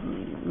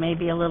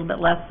maybe a little bit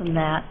less than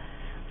that,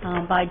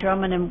 by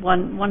Drummond and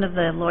one of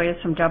the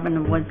lawyers from Drummond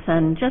and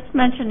Woodson, just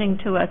mentioning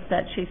to us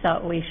that she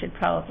thought we should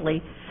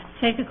probably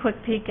take a quick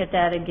peek at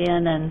that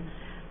again,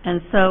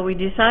 and so we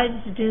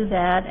decided to do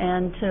that,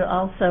 and to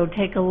also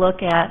take a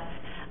look at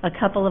a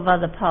couple of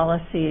other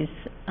policies,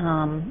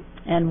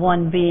 and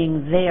one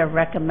being their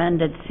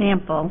recommended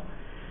sample.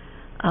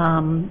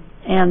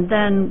 And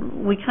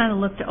then we kind of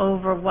looked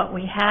over what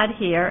we had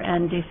here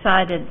and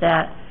decided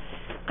that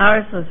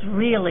ours was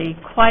really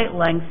quite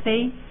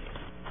lengthy,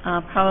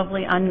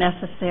 probably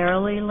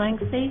unnecessarily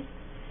lengthy,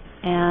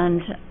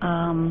 and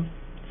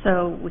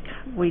so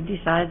we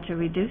decided to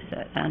reduce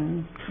it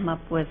and come up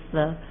with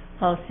the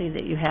policy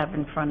that you have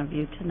in front of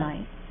you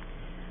tonight.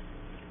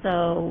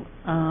 So,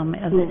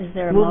 is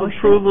there a Move motion?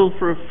 approval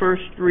for a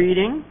first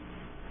reading.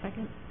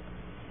 Second.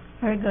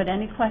 Very good.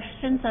 Any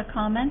questions or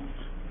comments?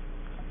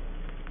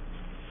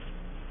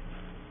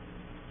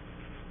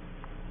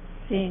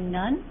 Seeing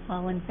none,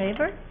 all in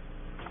favor?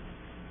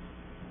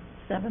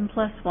 7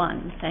 plus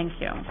 1, thank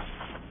you.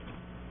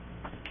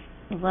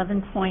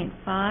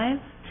 11.5,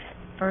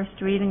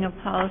 first reading of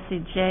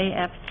policy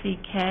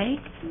JFCK,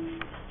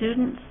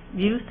 students'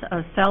 use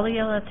of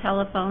cellular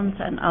telephones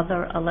and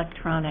other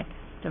electronic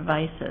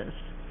devices.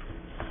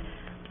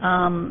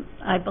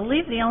 I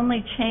believe the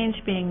only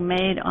change being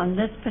made on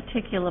this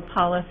particular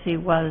policy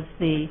was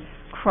the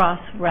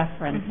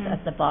cross-reference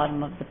at the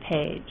bottom of the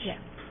page. Yeah.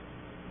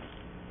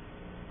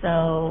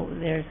 So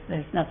there's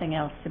nothing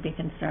else to be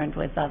concerned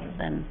with other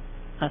than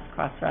us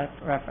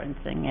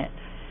cross-referencing it.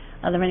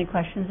 Are there any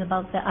questions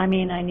about that? I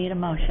need a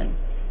motion.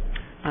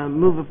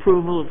 Move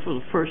approval for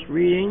the first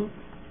reading,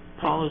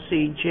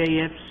 policy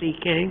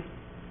JFCK.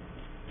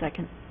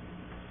 Second.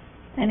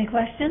 Any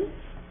questions?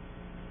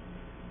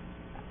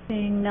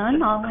 Seeing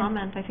none, all in...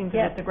 Comment, I think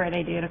Yeah. that's a great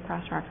idea to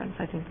cross-reference.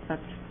 I think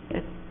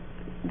it's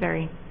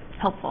very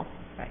helpful.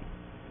 Right.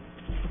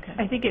 Okay.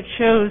 I think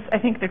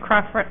the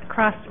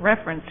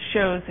cross-reference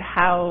shows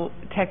how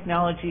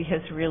technology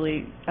has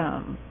really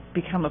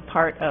become a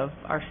part of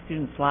our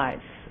students'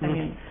 lives. I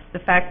mean, the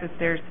fact that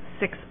there's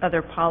 6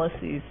 other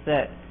policies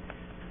that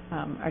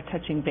are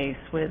touching base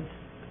with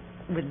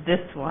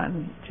this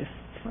one just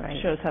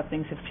shows how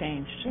things have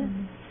changed.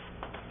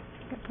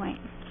 Good point.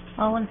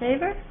 All in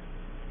favor?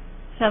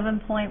 7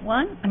 plus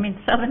 1,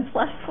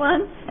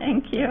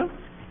 thank you.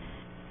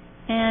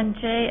 And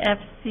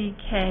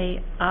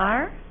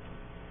JFCKR,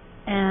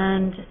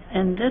 and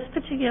in this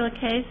particular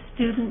case,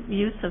 student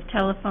use of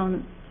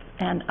telephones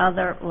and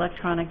other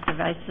electronic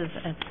devices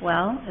as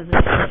well as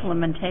its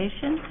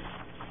implementation.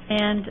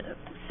 And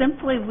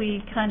simply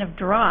we kind of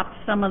dropped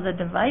some of the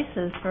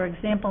devices. For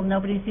example,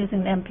 nobody's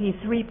using the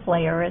MP3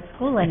 player at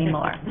school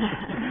anymore.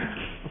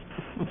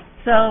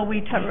 So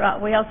we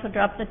also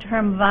dropped the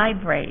term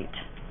vibrate.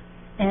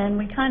 And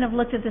we kind of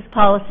looked at this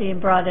policy and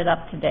brought it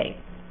up to date.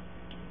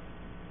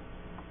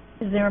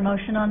 Is there a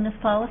motion on this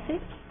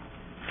policy?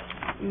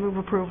 Move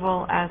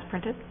approval as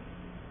printed.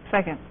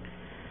 Second.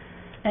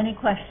 Any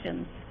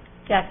questions?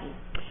 Jackie?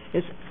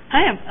 Yes,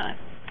 I have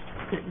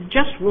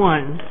just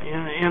one,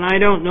 and I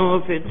don't know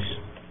if it's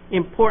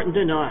important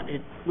or not.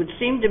 It would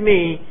seem to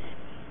me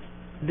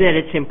that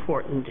it's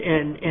important,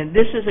 and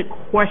this is a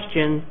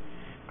question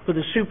for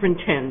the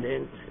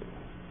superintendent.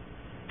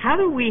 How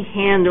do we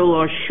handle,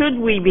 or should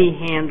we be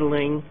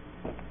handling,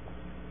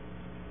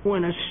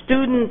 when a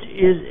student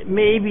is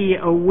maybe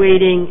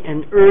awaiting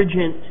an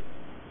urgent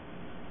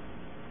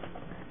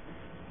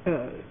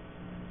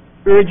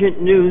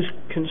news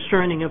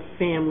concerning a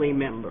family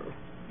member?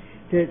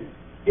 Do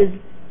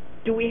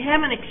we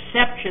have an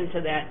exception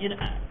to that?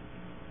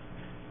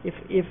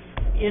 If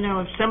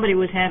somebody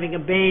was having a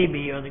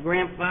baby, or the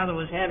grandfather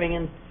was having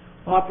an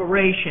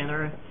operation,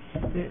 or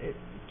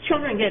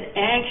children get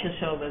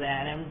anxious over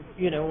that. And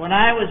when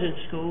I was in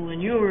school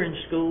and you were in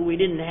school, we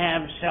didn't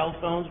have cell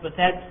phones, but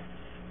that's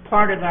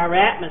part of our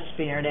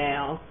atmosphere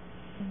now.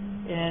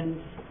 And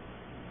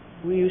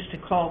we used to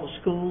call the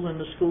school, and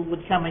the school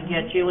would come and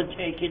get you and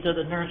take you to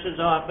the nurse's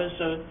office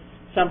or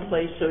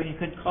someplace so you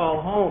could call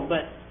home.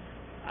 But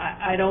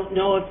I don't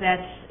know if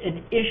that's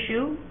an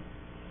issue,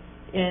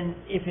 and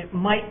if it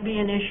might be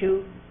an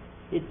issue,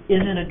 it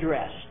isn't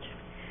addressed.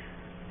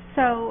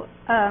 So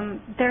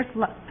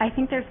I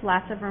think there's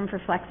lots of room for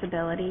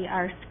flexibility.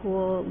 Our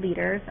school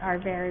leaders are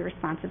very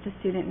responsive to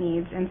student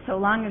needs, and so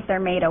long as they're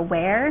made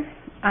aware,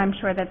 I'm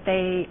sure that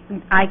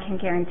I can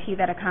guarantee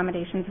that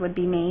accommodations would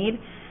be made.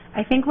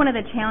 I think one of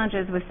the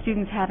challenges with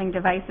students having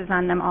devices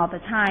on them all the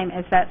time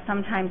is that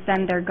sometimes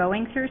then they're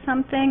going through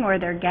something or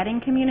they're getting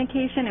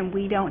communication and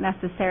we don't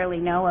necessarily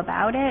know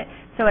about it,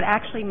 so it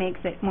actually makes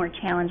it more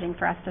challenging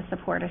for us to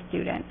support a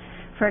student.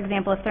 For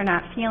example, if they're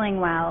not feeling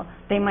well,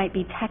 they might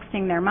be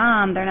texting their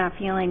mom they're not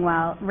feeling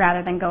well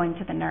rather than going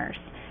to the nurse.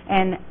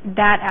 And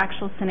that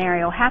actual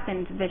scenario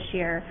happened this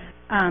year,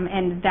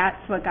 and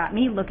that's what got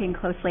me looking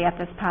closely at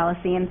this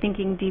policy and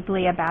thinking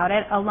deeply about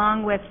it,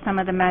 along with some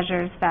of the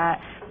measures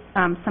that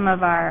some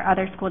of our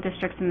other school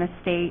districts in the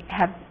state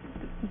have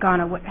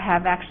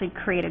actually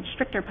created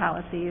stricter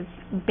policies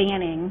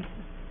banning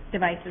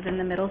devices in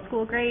the middle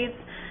school grades.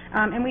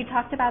 And we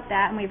talked about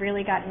that, and we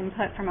really got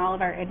input from all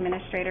of our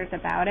administrators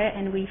about it,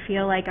 and we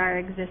feel like our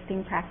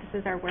existing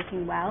practices are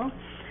working well.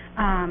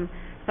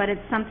 But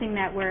it's something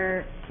that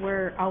we're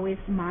always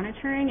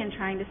monitoring and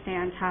trying to stay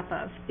on top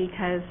of,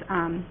 because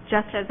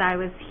just as I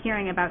was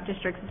hearing about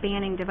districts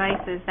banning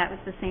devices, that was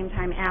the same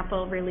time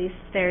Apple released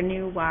their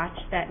new watch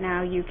that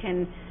now you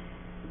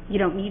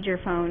don't need your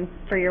phone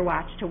for your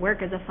watch to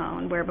work as a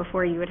phone, where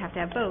before you would have to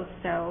have both.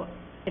 So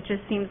it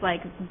just seems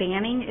like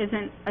banning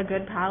isn't a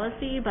good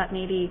policy, but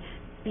maybe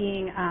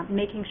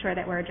making sure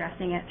that we're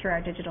addressing it through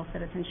our digital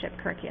citizenship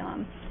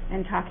curriculum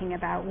and talking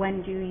about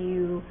when do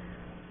you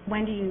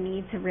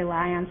need to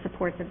rely on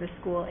supports of the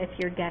school if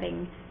you're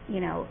getting,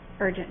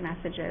 urgent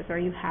messages or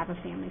you have a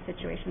family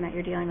situation that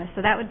you're dealing with.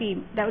 So that would be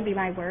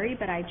my worry,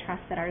 but I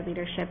trust that our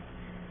leadership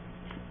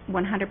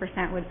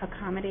 100% would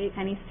accommodate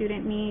any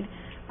student need,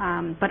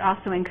 but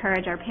also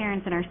encourage our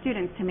parents and our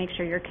students to make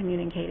sure you're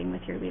communicating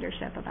with your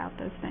leadership about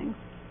those things.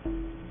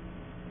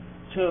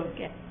 So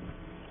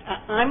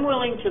I'm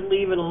willing to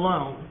leave it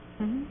alone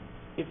Mm-hmm.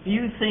 if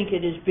you think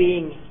it is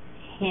being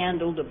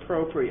handled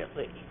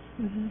appropriately.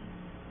 Mm-hmm.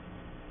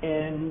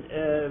 And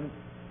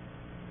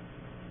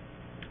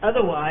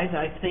otherwise,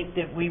 I think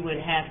that we would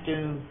have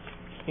to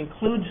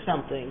include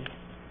something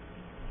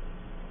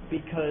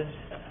because,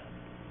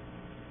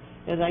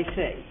 as I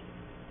say,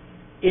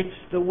 it's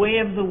the way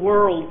of the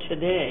world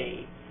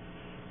today,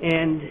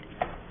 and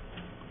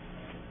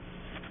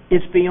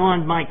it's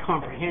beyond my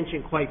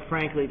comprehension, quite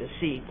frankly, to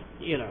see,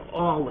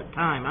 all the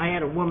time. I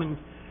had a woman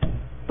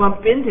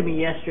bump into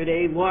me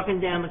yesterday walking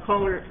down the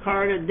corridor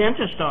at the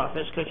dentist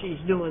office because she's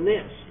doing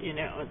this,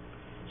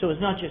 So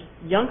it's not just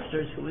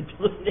youngsters who are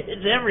doing it,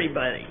 it's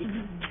everybody.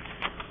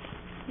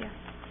 Mm-hmm.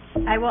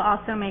 Yeah. I will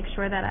also make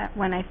sure that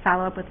when I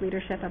follow up with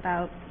leadership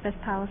about this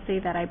policy,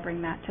 that I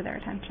bring that to their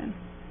attention.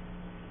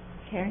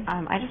 Carrie?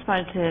 I just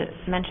wanted to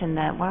mention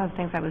that one of the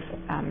things I was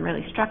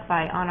really struck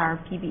by on our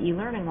PBE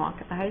learning walk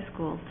at the high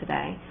school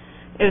today,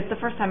 it was the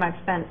first time I've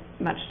spent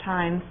much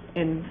time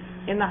in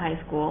the high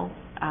school,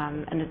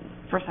 and it's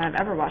the first time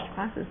I've ever watched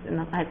classes in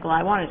the high school.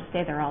 I wanted to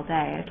stay there all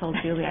day. I told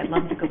Julie I'd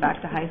love to go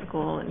back to high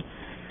school and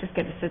just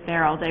get to sit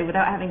there all day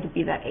without having to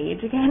be that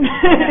age again.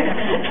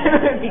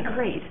 It would be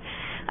great.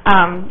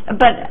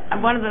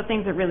 But one of the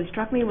things that really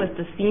struck me was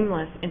the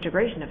seamless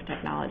integration of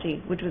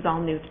technology, which was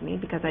all new to me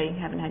because I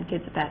haven't had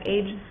kids at that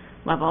age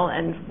level,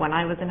 and when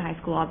I was in high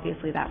school,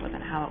 obviously that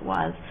wasn't how it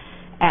was.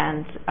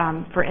 And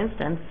for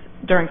instance,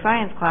 during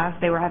science class,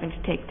 they were having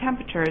to take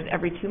temperatures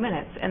every 2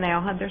 minutes, and they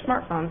all had their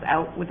smartphones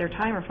out with their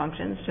timer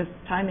functions, just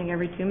timing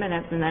every 2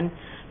 minutes and then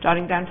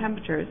jotting down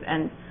temperatures.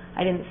 And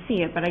I didn't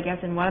see it, but I guess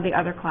in one of the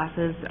other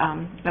classes,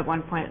 at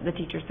one point, the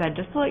teacher said,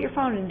 just pull out your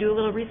phone and do a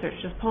little research.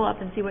 Just pull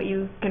up and see what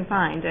you can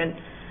find. And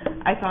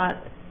I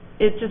thought,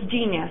 it's just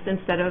genius.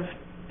 Instead of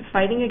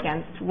fighting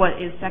against what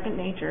is second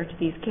nature to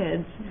these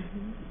kids,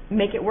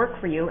 make it work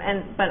for you.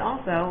 But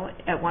also,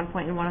 at one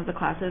point in one of the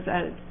classes,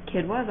 a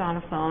kid was on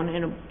a phone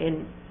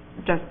in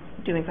just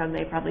doing something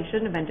they probably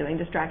shouldn't have been doing,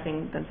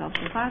 distracting themselves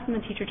from class, and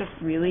the teacher just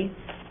really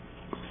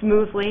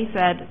smoothly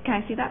said,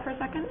 can I see that for a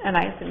second? And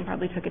I assume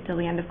probably took it till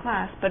the end of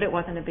class, but it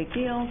wasn't a big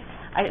deal.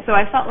 So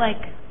I felt like,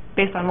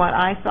 based on what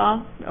I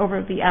saw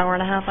over the hour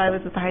and a half I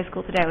was at the high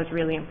school today, I was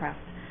really impressed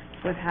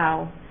with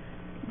how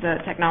the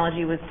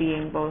technology was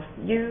being both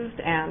used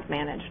and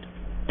managed.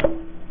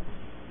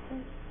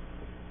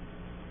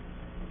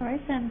 All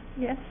right, then.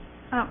 Yes?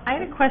 I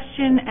had a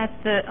question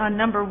on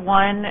number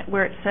 1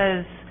 where it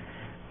says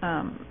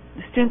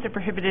students are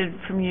prohibited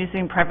from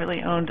using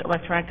privately owned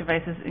electronic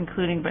devices,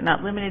 including but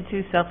not limited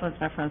to cell phones,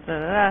 smartphones,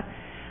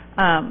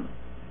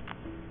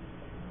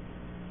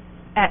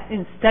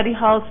 in study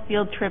halls,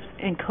 field trips,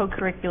 and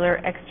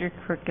co-curricular,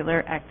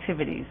 extracurricular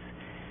activities.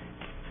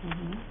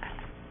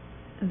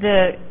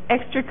 The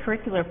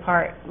extracurricular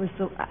part was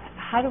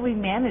how do we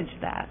manage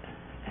that?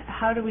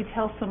 How do we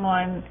tell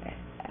someone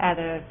at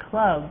a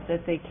club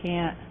that they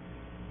can't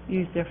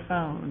use their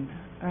phone?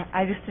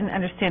 I just didn't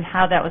understand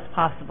how that was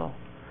possible.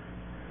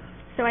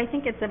 So I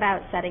think it's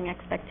about setting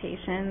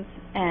expectations,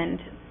 and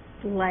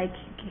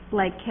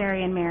like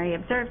Carrie and Mary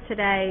observed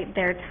today,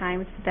 there are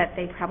times that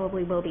they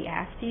probably will be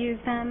asked to use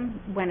them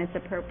when it's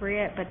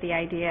appropriate, but the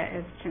idea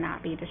is to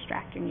not be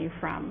distracting you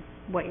from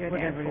what you're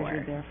there for. Whatever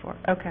you're there for.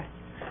 Okay.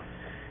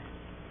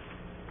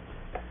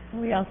 Are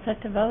we all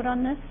set to vote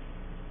on this?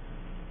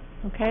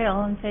 Okay,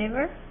 all in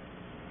favor?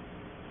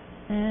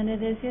 And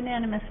it is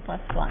unanimous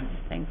 +1.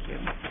 Thank you.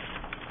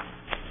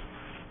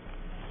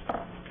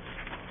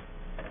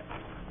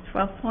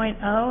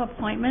 12.0,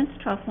 appointments.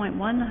 12.1,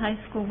 the high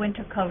school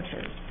winter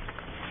coaches.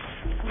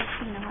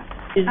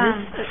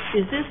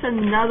 Is this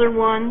another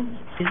one?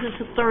 Is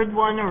this a third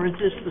one, or is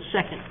this the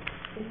second?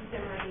 This is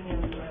them writing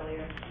in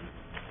earlier.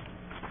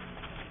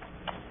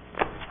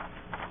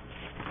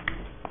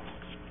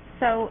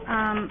 So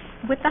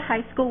with the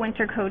high school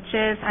winter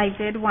coaches, I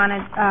did want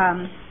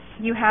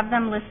to, you have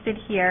them listed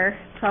here,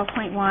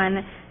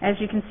 12.1. As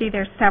you can see,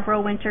 there's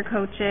several winter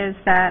coaches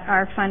that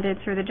are funded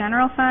through the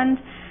general fund,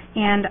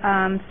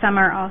 and some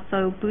are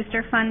also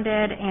booster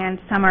funded, and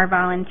some are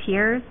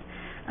volunteers.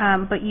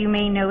 But you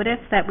may notice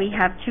that we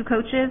have 2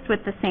 coaches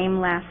with the same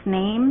last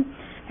name.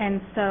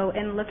 And so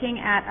in looking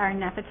at our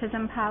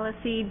nepotism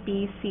policy,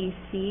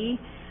 BCC,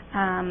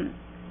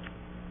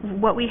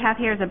 what we have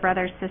here is a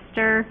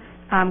brother-sister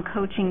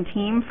coaching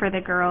team for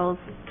the girls'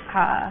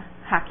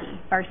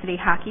 varsity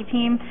hockey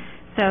team.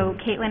 So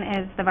Caitlin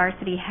is the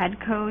varsity head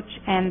coach,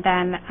 and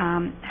then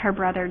her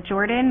brother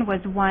Jordan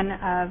was one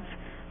of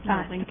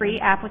 3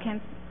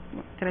 applicants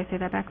did I say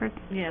that backwards?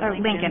 Yeah, Or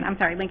Lincoln. I'm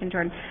sorry, Lincoln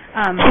Jordan,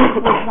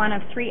 was one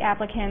of 3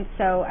 applicants,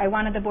 so I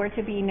wanted the board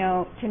to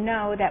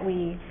know that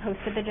we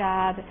posted the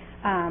job.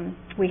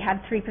 We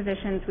had 3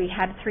 positions, we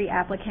had 3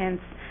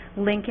 applicants.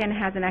 Lincoln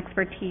has an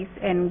expertise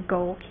in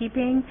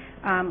goalkeeping,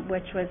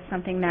 which was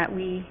something that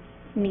we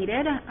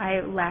needed.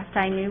 Last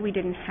I knew, we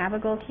didn't have a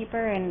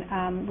goalkeeper,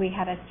 and we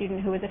had a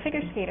student who was a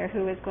figure skater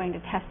who was going to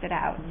test it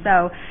out.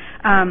 So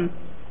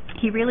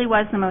he really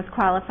was the most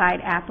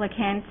qualified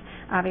applicant.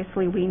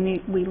 Obviously,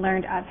 we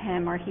learned of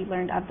him, or he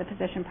learned of the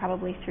position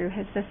probably through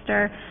his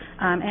sister.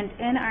 And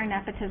in our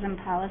nepotism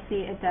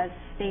policy, it does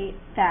state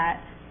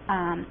that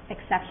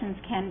exceptions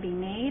can be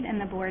made, and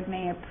the board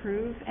may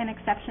approve an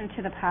exception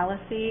to the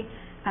policy,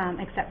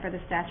 except for the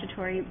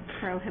statutory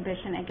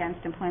prohibition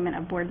against employment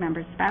of board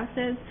members'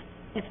 spouses.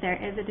 If there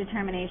is a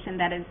determination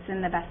that it's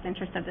in the best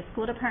interest of the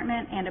school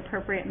department and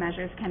appropriate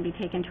measures can be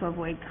taken to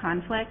avoid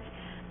conflict,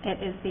 it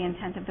is the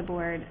intent of the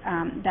board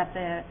that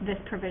this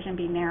provision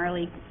be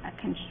narrowly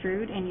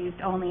construed and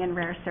used only in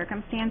rare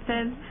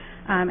circumstances.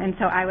 And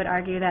so I would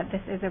argue that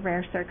this is a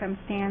rare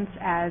circumstance,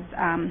 as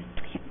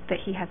that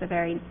he has a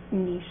very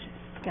niche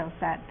skill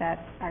set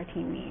that our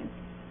team needs.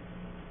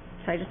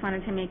 So I just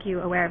wanted to make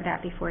you aware of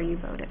that before you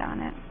voted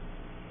on it.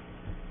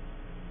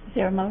 Is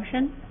there a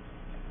motion?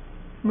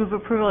 Move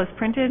approval as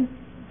printed.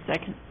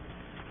 Second.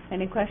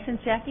 Any questions,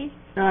 Jackie?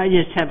 I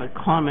just have a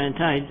comment.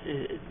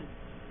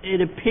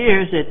 It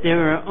appears that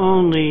there are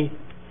only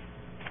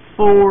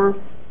 4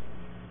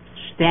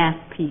 staff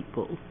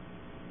people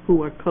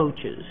who are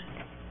coaches.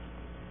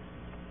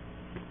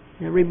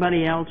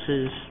 Everybody else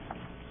is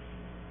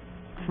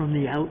from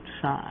the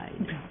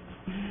outside.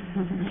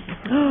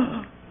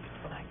 Oh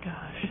my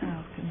gosh,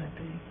 how can that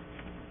be?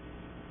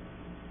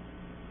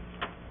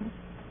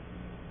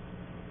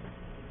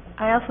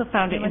 I also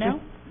found it Anyone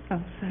else?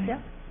 Oh, sorry.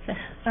 Yeah.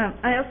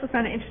 I also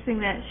found it interesting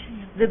that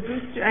the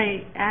booster,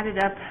 I added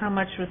up how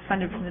much was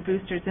funded from the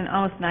boosters, and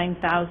almost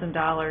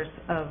 $9,000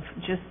 of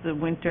just the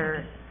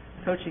winter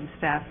coaching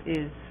staff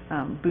is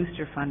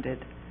booster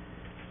funded.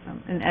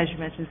 And as you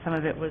mentioned, some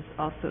of it was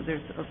also,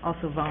 there's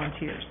also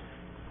volunteers.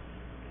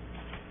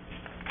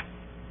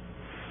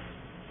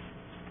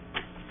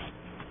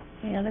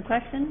 Any other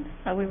questions?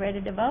 Are we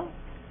ready to vote?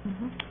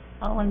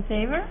 All in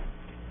favor?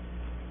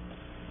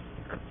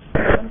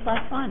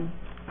 7+1.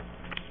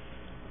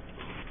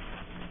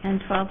 And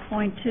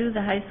 12.2,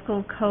 the high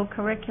school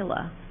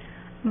co-curricula.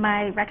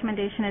 My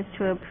recommendation is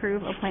to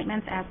approve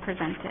appointments as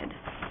presented.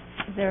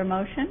 Is there a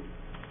motion?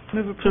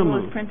 Move approval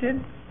moved. as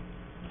printed.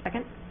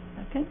 Second?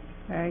 Okay,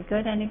 very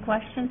good. Any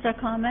questions or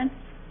comments?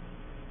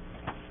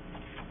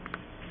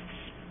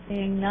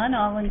 Seeing none,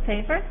 all in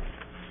favor?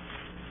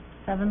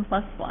 7+1.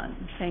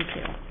 Thank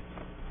you.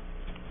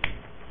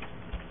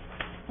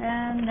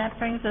 And that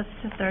brings us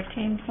to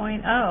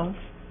 13.0.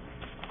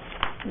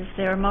 Is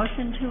there a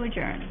motion to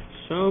adjourn?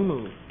 So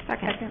moved.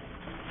 Second.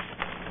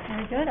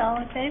 Very good. All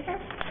in favor?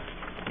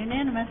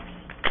 Unanimous.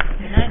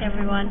 Good night,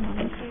 everyone.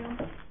 Thank you.